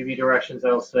will give you directions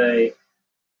that will say,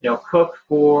 cook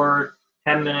for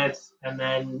 10 minutes and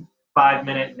then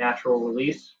 5-minute natural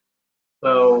release.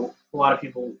 So a lot of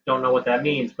people don't know what that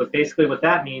means, but basically what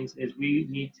that means is we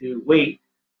need to wait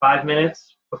 5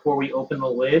 minutes before we open the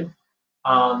lid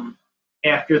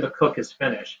after the cook is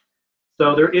finished.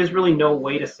 So there is really no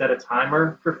way to set a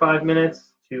timer for 5 minutes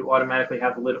to automatically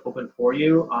have the lid open for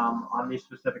you on these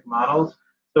specific models.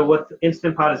 So what the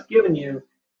Instant Pot has given you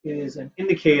is an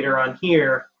indicator on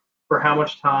here for how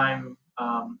much time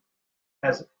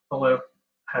has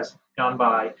gone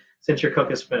by since your cook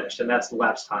is finished, and that's the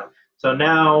lapse time. So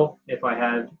now if I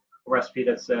had a recipe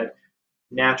that said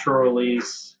natural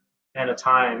release and a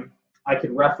time, I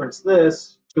could reference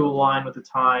this to align with the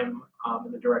time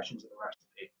and the directions of the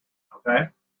recipe. Okay?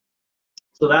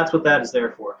 So that's what that is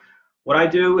there for. What I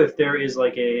do if there is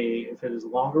if it is a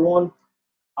longer one,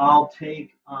 I will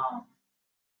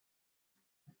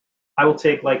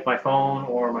take like my phone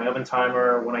or my oven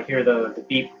timer when I hear the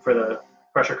beep for the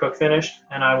pressure cook finished,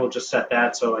 and I will just set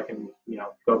that so I can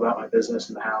go about my business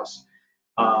in the house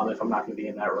if I'm not going to be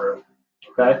in that room.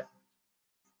 Okay.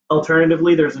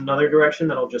 Alternatively, there's another direction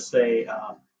that'll just say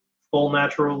full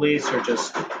natural release or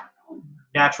just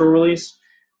natural release.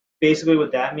 Basically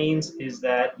what that means is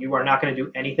that you are not going to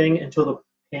do anything until the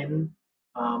pin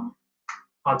on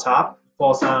top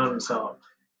falls down on its own.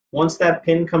 Once that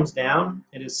pin comes down,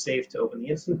 it is safe to open the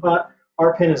Instant Pot.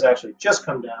 Our pin has actually just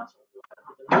come down. So we'll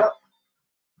open it up.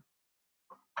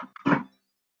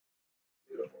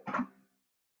 Beautiful.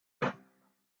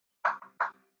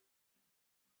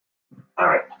 All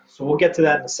right, so we'll get to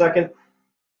that in a second.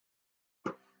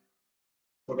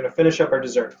 We're going to finish up our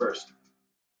dessert first.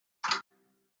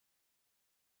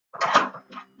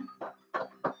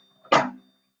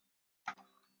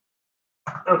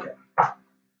 Okay,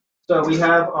 so we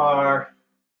have our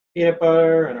peanut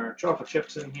butter and our chocolate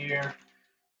chips in here.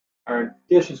 Our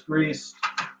dish is greased.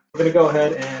 We're going to go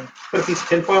ahead and put a piece of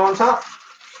tinfoil on top.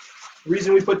 The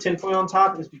reason we put tinfoil on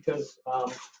top is because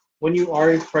when you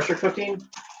are pressure cooking,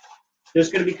 there's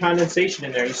going to be condensation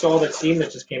in there. You saw that steam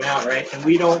that just came out, right? And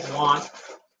we don't want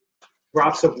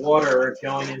drops of water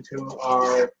going into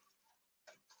our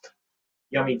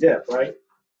yummy dip, right?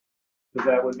 Because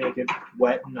that would make it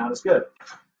wet and not as good.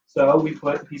 So we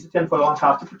put a piece of tinfoil on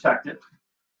top to protect it.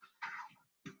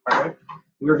 All right.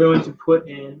 We're going to put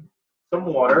in some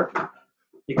water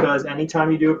because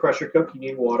anytime you do a pressure cook, you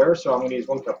need water. So I'm going to use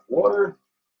 1 cup of water.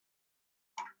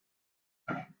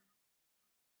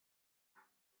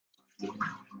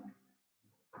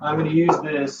 I'm going to use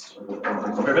this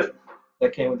rivet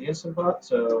that came with the Instant Pot.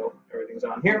 So everything's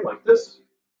on here like this.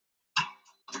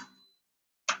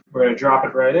 We're going to drop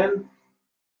it right in.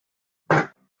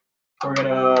 We're going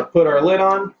to put our lid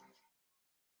on.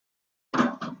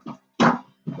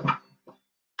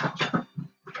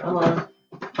 Come on.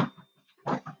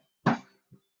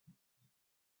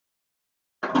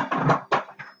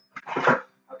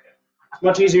 Okay. It's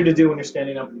much easier to do when you're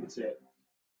standing up and you can see it.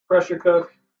 Pressure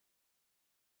cook.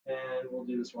 And we'll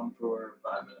do this one for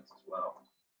 5 minutes as well.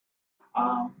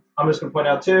 I'm just going to point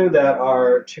out too that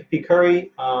our chickpea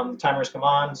curry, the timer has come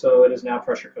on, so it is now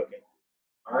pressure cooking.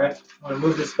 All right, I'm going to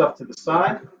move this stuff to the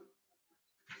side.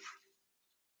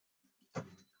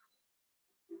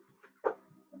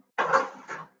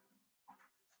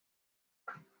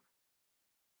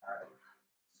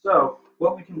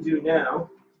 can do now,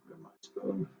 grab my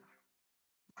spoon.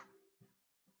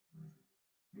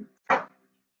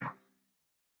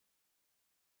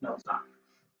 No, it's not.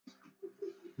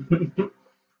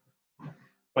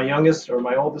 My youngest or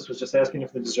my oldest was just asking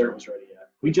if the dessert was ready yet.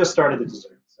 We just started the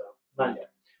dessert, so not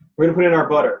yet. We're gonna put in our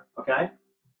butter, okay?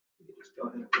 We can just go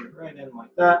ahead and put it right in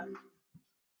like that. And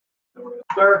we're gonna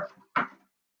stir.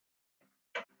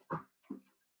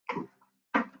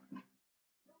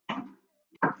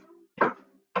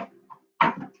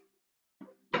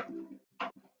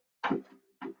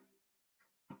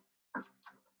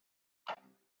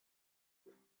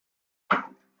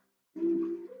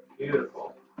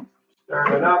 Beautiful.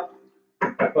 Stir it up.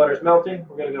 That butter's melting.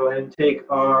 We're gonna go ahead and take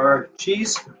our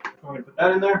cheese. We're gonna put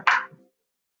that in there.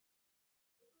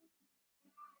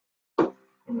 I'm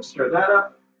gonna stir that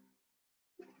up.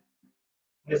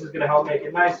 This is gonna help make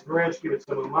it nice and rich, give it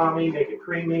some umami, make it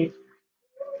creamy.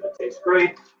 It tastes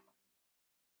great.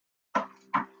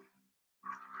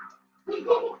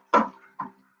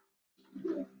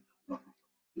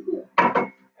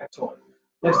 Excellent.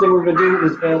 Next thing we're gonna do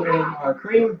is add in our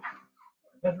cream,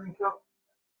 measuring cup.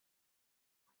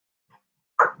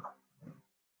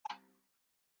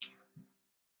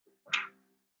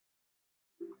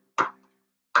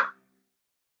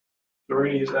 So we're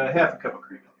going to use half a cup of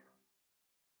cream.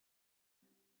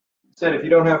 Said if you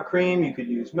don't have cream, you could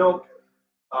use milk.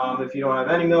 If you don't have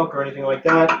any milk or anything like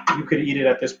that, you could eat it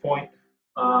at this point.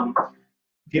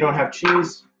 If you don't have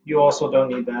cheese, you also don't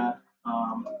need that.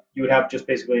 You would have just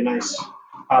basically a nice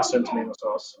pasta and tomato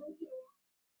sauce.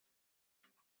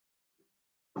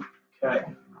 Okay.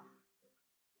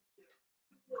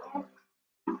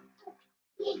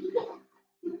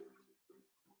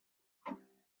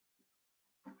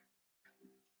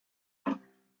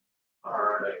 All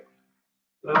right.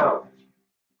 So.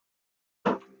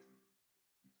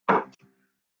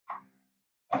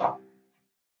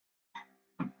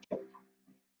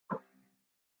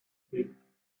 We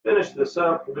finish this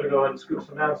up. We're going to go ahead and scoop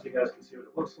some out so you guys can see what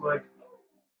it looks like.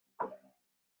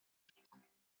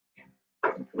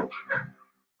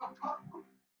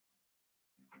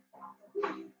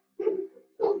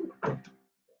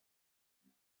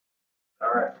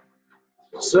 All right.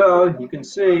 So you can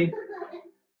see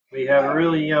we have a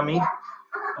really yummy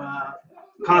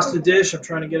pasta dish. I'm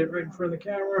trying to get it right in front of the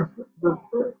camera.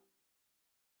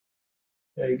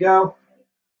 There you go.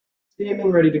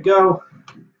 Steaming, ready to go.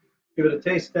 Give it a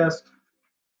taste test.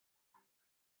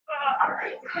 All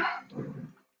right.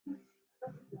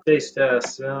 Taste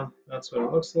test. So that's what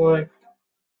it looks like.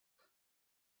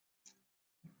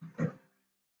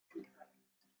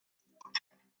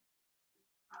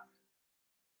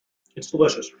 It's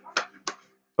delicious.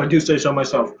 I do say so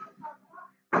myself.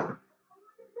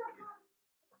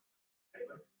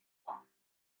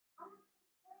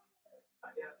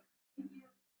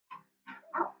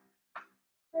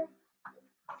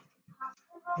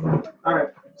 All right,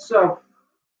 so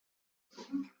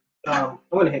I'm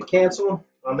going to hit cancel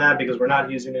on that because we're not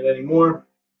using it anymore.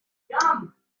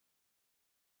 Yum.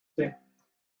 See,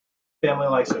 family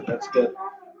likes it. That's good.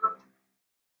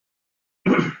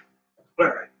 All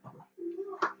right.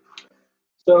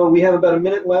 So we have about a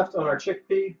minute left on our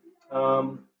chickpea.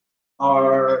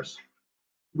 Our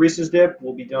Reese's dip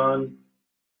will be done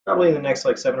probably in the next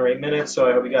like 7 or 8 minutes. So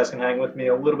I hope you guys can hang with me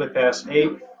a little bit past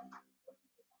 8.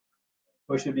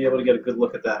 We should be able to get a good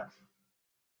look at that.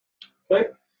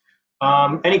 Okay.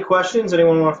 Any questions?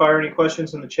 Anyone want to fire any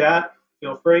questions in the chat?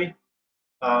 Feel free.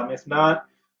 If not,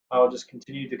 I'll just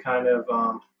continue to kind of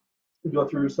go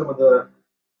through some of the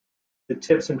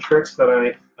tips and tricks that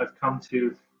I've come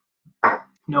to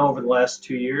know over the last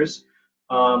 2 years.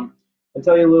 And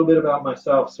tell you a little bit about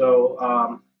myself.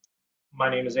 So my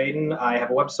name is Aidan. I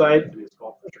have a website. It's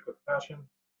called Pressure Cooker Passion.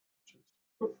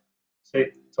 See,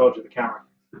 told you the camera.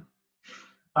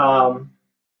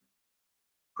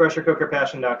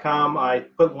 PressureCookerPassion.com. I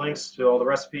put links to all the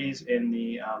recipes in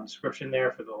the description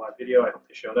there for the live video. I hope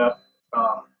they showed up.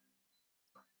 I'm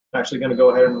actually going to go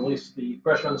ahead and release the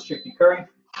Fresh Runs Chickpea Curry.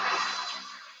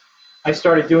 I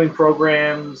started doing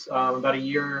programs about a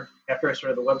year after I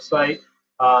started the website.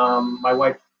 My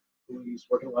wife, who's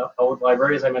working at Elwood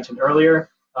Library, as I mentioned earlier,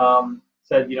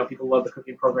 said, you know, people love the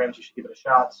cooking programs, you should give it a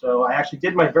shot. So I actually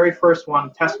did my very first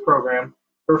one, test program,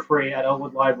 for free at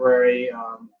Elwood Library,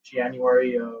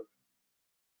 January of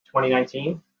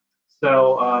 2019.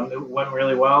 So it went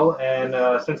really well,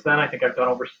 and since then I think I've done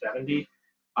over 70.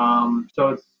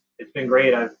 So it's been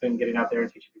great. I've been getting out there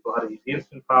and teaching people how to use the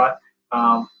Instant Pot.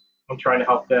 I'm trying to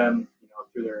help them, you know,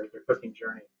 through their cooking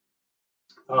journey.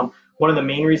 One of the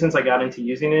main reasons I got into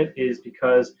using it is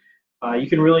because you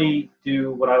can really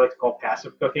do what I like to call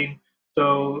passive cooking.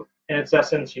 So in its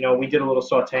essence, we did a little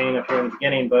sauteing up here in the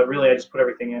beginning, but really I just put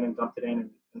everything in and dumped it in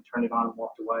and turned it on and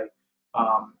walked away.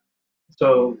 Um,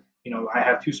 so, I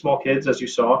have two small kids, as you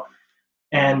saw,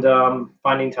 and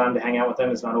finding time to hang out with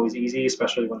them is not always easy,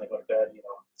 especially when they go to bed,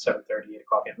 7:30, 8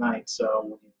 o'clock at night. So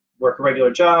when you work a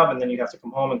regular job and then you have to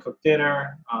come home and cook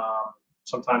dinner,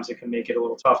 sometimes it can make it a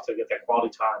little tough to get that quality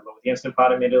time. But with the Instant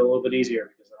Pot, it made it a little bit easier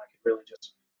because then I could really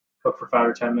just cook for 5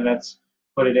 or 10 minutes,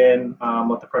 put it in,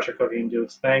 let the pressure cooking do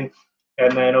its thing,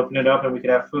 and then open it up and we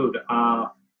could have food,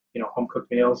 home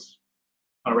cooked meals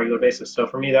on a regular basis. So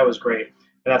for me, that was great.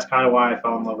 And that's kind of why I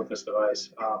fell in love with this device.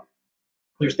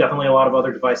 There's definitely a lot of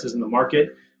other devices in the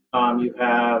market. You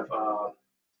have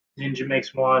Ninja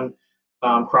makes one.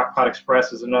 Crockpot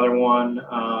Express is another one.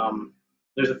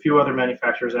 There's a few other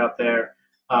manufacturers out there.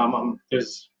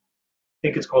 There's, I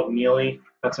think it's called Mealy.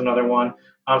 That's another one.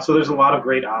 So there's a lot of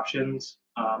great options.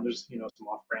 There's some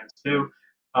off brands too.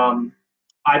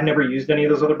 I've never used any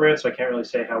of those other brands, so I can't really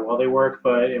say how well they work.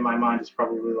 But in my mind, it's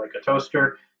probably like a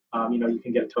toaster. You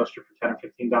can get a toaster for $10 or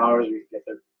 $15, or you can get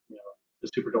the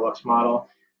super deluxe model.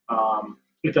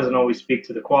 It doesn't always speak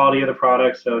to the quality of the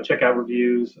product, so check out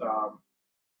reviews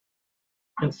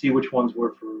and see which ones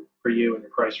work for you and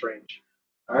your price range.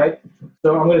 All right,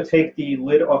 so I'm going to take the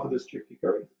lid off of this chickpea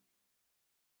curry.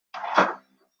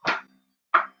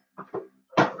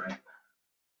 All right.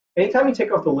 Anytime you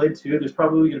take off the lid too, there's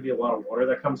probably going to be a lot of water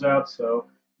that comes out, so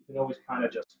you can always kind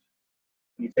of just,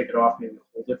 when you take it off, maybe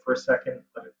hold it for a second,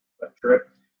 let it drip,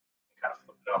 and kind of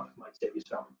flip it up. It might save you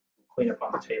some cleanup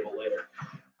on the table later.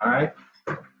 All right.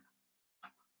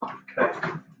 Okay.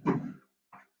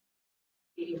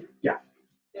 Yeah.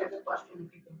 There's a question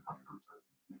if you can come from first.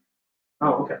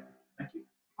 Oh, okay. Thank you.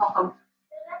 Welcome.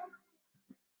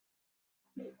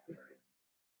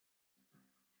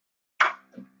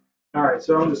 All right,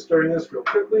 so I'm just stirring this real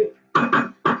quickly.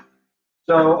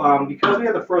 So because we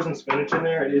have the frozen spinach in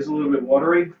there, it is a little bit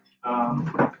watery. And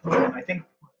I think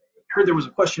I heard there was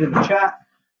a question in the chat.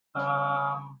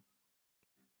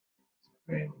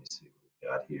 Let me see what we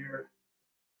got here.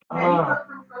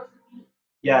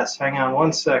 Yes, hang on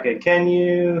one second. Can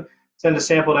you send a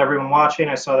sample to everyone watching?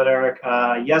 I saw that, Eric.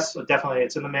 Yes, definitely.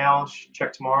 It's in the mail.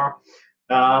 Check tomorrow.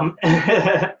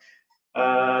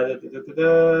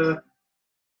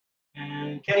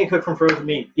 And can you cook from frozen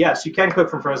meat? Yes, you can cook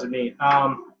from frozen meat.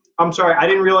 I'm sorry, I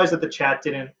didn't realize that the chat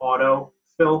didn't auto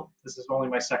fill. This is only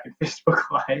my second Facebook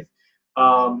Live.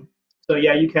 So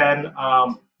yeah, you can.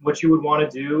 What you would want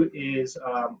to do is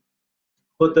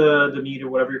put the meat or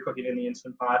whatever you're cooking in the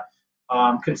Instant Pot.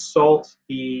 Consult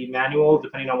the manual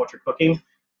depending on what you're cooking,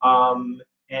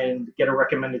 and get a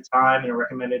recommended time and a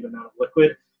recommended amount of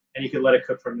liquid, and you can let it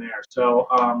cook from there. So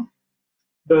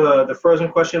the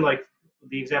frozen question, like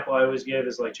the example I always give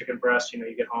is like chicken breast. You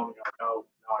get home and you're like, oh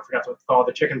no, I forgot to thaw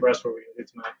the chicken breast. What are we gonna do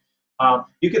tonight?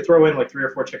 You could throw in like 3 or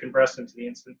 4 chicken breasts into the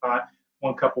Instant Pot,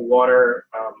 1 cup of water.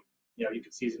 You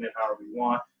could season it however you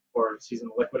want, or season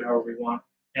the liquid however you want,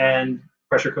 and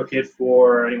pressure cook it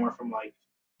for anywhere from like,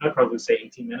 I'd probably say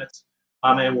 18 minutes,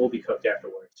 and it will be cooked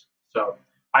afterwards. So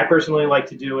I personally like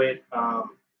to do it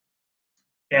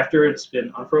after it's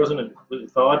been unfrozen and completely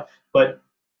thawed, but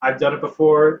I've done it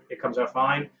before. It comes out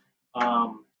fine.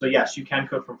 So yes, you can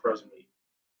cook from frozen meat.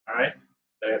 All right,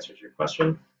 that answers your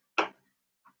question.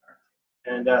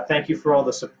 And thank you for all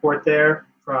the support there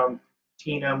from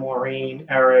Tina, Maureen,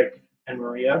 Eric, and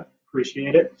Maria.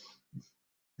 Appreciate it.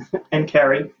 And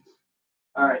Kerry.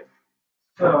 All right,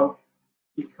 so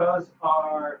because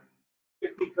our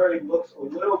chickpea curry looks a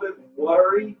little bit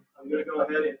watery, I'm going to go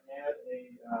ahead and add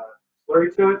a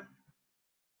slurry to it.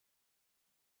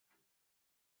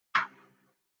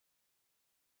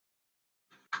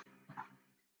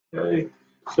 Okay,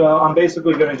 so I'm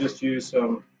basically going to just use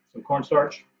some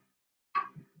cornstarch.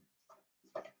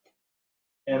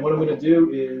 And what I'm going to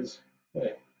do is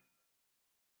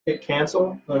hit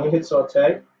cancel, and I'm going to hit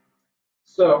saute.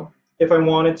 So if I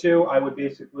wanted to, I would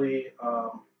basically,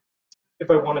 if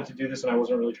I wanted to do this and I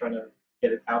wasn't really trying to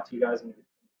get it out to you guys in a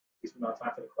decent amount of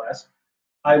time for the class,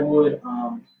 I would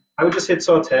just hit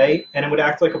saute, and it would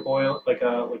act like a boil, like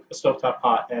a stovetop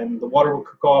pot, and the water would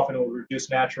cook off and it would reduce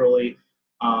naturally.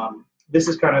 This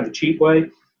is kind of the cheap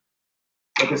way,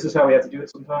 but this is how we have to do it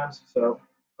sometimes. So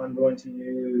I'm going to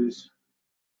use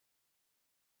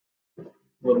a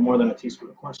little more than a teaspoon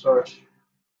of cornstarch,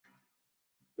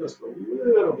 just a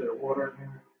little bit of water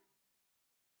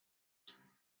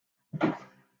in here.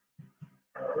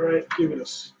 All right, give it a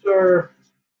stir.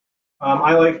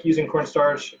 I like using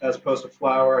cornstarch as opposed to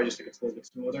flour. I just think it's a little bit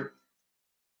smoother.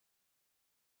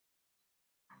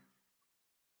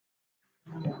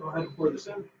 We'll go ahead and pour this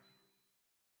in.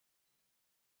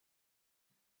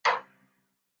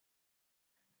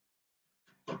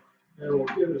 And we'll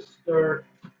give it a stir.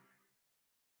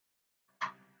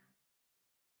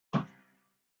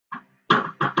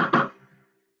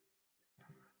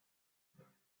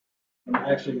 I'm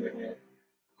actually going to hit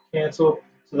cancel.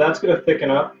 So that's going to thicken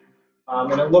up.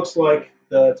 And it looks like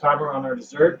the timer on our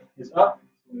dessert is up.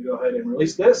 So we go ahead and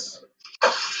release this.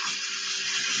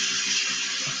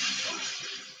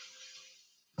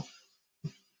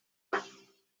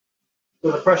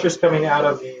 So the pressure's coming out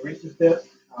of the Reese's dip.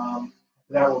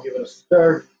 That will give it a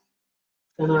stir.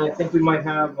 And then I think we might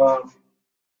have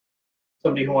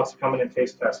somebody who wants to come in and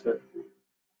taste test it.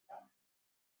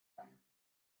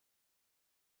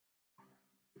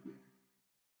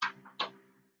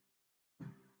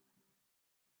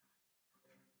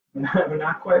 We're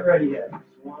not quite ready yet.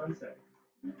 Just 1 second.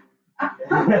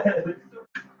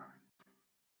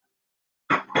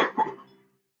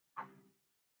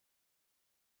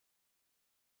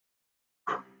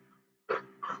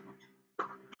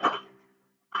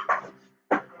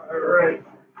 All right.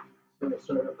 So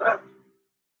sorry about that.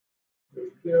 There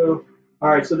we go. All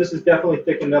right, so this is definitely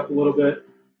thickened up a little bit.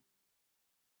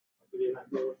 I'll give you an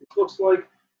idea what this looks like.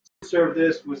 Serve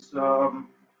this with some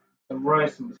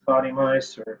rice, some basmati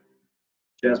rice or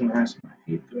jasmine rice. I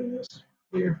hate doing this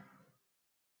here.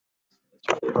 It's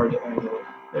really hard to angle it.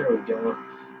 There we go.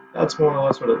 That's more or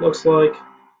less what it looks like.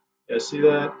 You guys see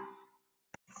that?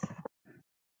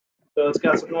 So it's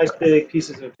got some nice big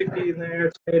pieces of chickpea in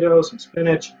there, tomatoes, some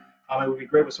spinach. It would be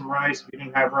great with some rice. If you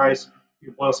didn't have rice, you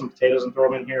could boil some potatoes and throw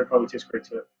them in here. It probably tastes great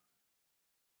too.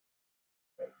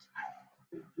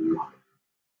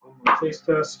 One more taste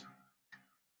test.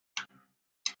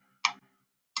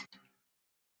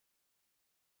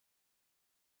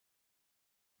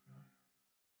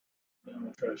 And I'm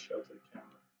going to try to show it to the camera.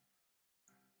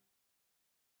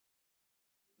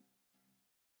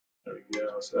 There we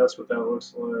go. So that's what that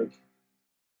looks like.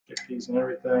 Chickpeas and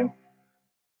everything.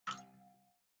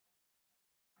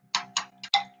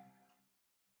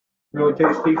 Really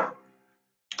tasty.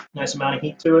 Nice amount of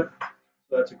heat to it.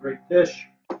 So that's a great dish.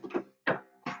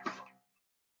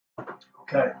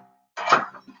 Okay.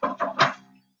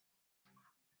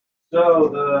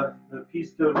 So the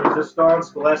piece de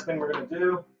resistance, the last thing we're going to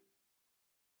do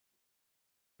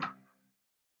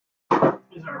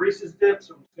is our Reese's dip.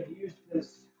 So I'm just going to use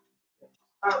this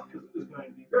out because it is going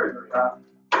to be very, very hot.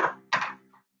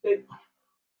 Okay.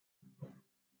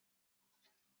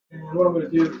 And what I'm going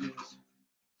to do is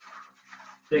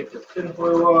take the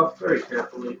tinfoil off very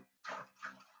carefully.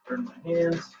 Burn my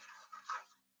hands.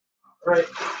 All right.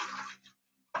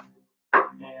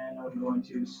 And I'm going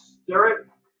to stir it.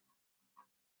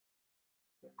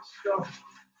 So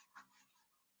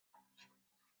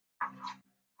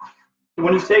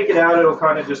when you take it out, it'll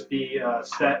kind of just be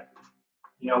set,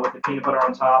 you know, with the peanut butter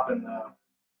on top, and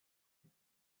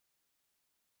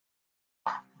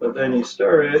but then you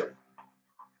stir it,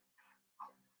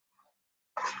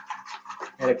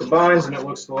 and it combines, and it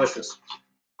looks delicious,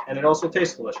 and it also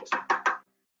tastes delicious.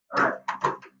 All right.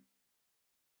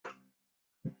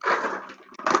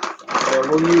 So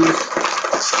we'll use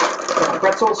some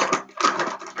pretzels.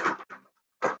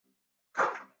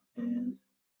 And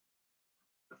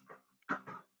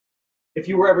if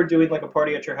you were ever doing like a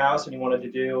party at your house and you wanted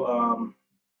to do,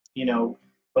 you know,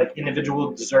 like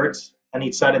individual desserts on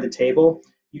each side of the table,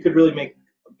 you could really make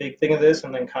a big thing of this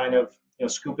and then kind of, you know,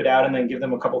 scoop it out and then give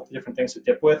them a couple of different things to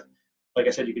dip with. Like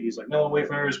I said, you could use like mellow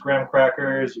wafers, graham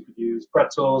crackers, you could use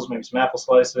pretzels, maybe some apple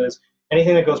slices,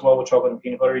 anything that goes well with chocolate and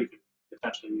peanut butter. You could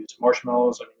potentially use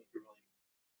marshmallows. I mean, you could really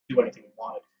do anything you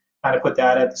wanted. Kind of put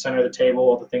that at the center of the table,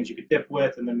 all the things you could dip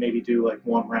with, and then maybe do like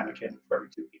one ramekin for every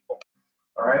 2 people.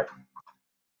 All right.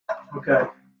 Okay.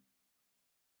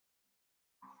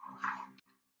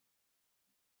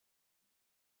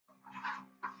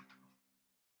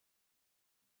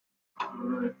 All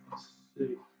right. Let's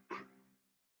see.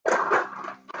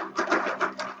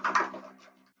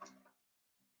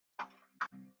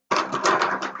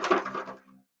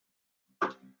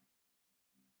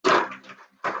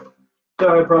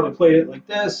 So I'd probably plate it like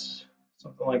this,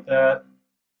 something like that.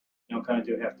 You know, kind of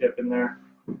do a half dip in there.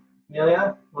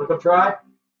 Amelia, want to come try?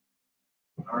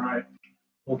 All right.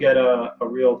 We'll get a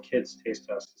real kid's taste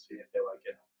test to see if they like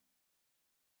it.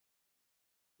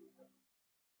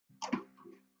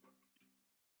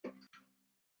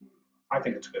 I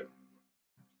think it's good.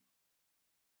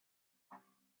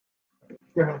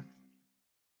 Go ahead.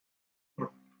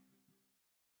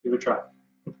 Give it a try.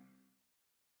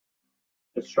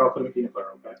 It's chocolate and peanut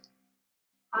butter, okay?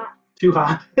 Hot. Too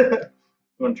hot. You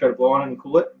want to try to blow on it and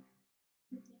cool it?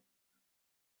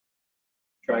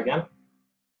 Try again.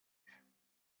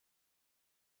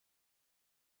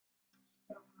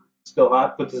 Still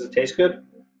hot, but does it taste good?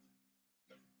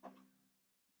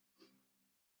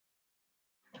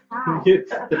 Wow.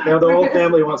 Now the whole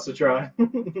family wants to try.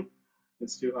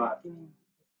 It's too hot.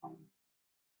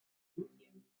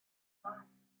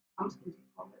 I'm just gonna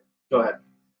take all of it. Go ahead.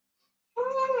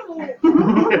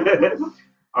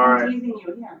 All I'm right. teasing you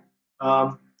here.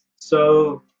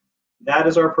 So that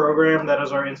is our program. That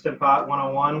is our Instant Pot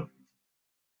 101.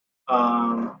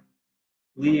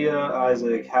 Leah,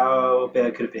 Isaac, how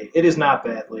bad could it be? It is not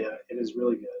bad, Leah. It is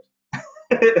really good.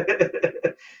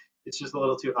 It's just a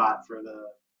little too hot for the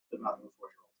mouth of a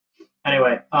 4-year-old.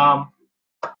 Anyway,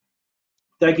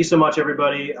 thank you so much,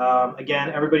 everybody. Again,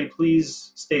 everybody,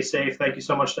 please stay safe. Thank you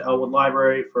so much to Elwood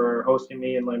Library for hosting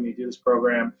me and letting me do this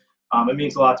program. It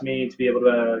means a lot to me to be able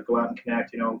to go out and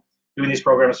connect. You know, doing these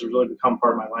programs has really become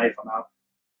part of my life. I'm out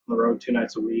on the road 2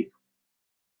 nights a week,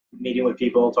 meeting with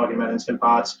people, talking about Instant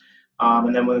Pots.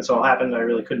 And then when this all happened, I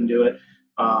really couldn't do it.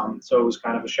 So it was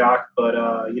kind of a shock. But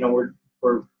you know,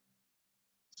 we're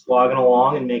slogging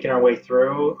along and making our way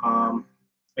through.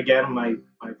 Again, my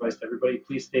advice to everybody: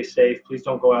 please stay safe. Please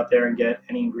don't go out there and get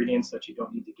any ingredients that you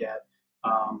don't need to get.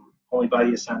 Only buy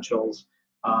the essentials.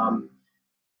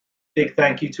 Big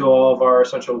thank you to all of our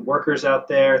essential workers out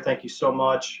there. Thank you so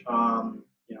much.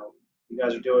 You know, you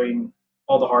guys are doing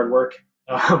all the hard work.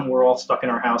 We're all stuck in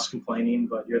our house complaining,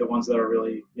 but you're the ones that are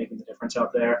really making the difference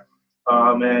out there.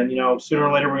 And you know, sooner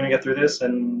or later we're going to get through this,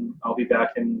 and I'll be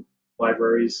back in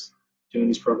libraries doing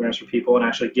these programs for people and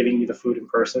actually giving you the food in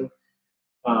person.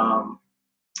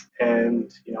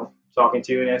 And you know, talking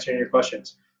to you and answering your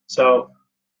questions. So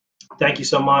thank you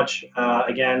so much.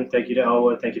 Again, thank you to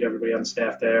Elwood. Thank you to everybody on the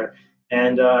staff there.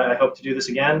 And I hope to do this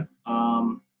again.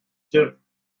 Soon.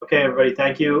 Okay, everybody,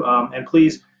 thank you. And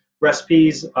please,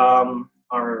 recipes are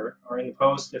in the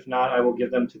post. If not, I will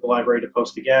give them to the library to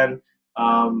post again.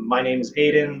 My name is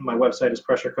Aidan. My website is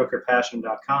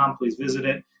pressurecookerpassion.com. Please visit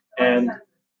it and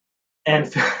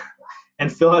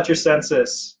and fill out your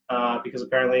census because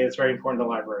apparently it's very important to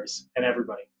libraries and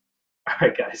everybody. All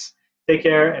right, guys, take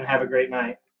care and have a great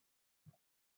night.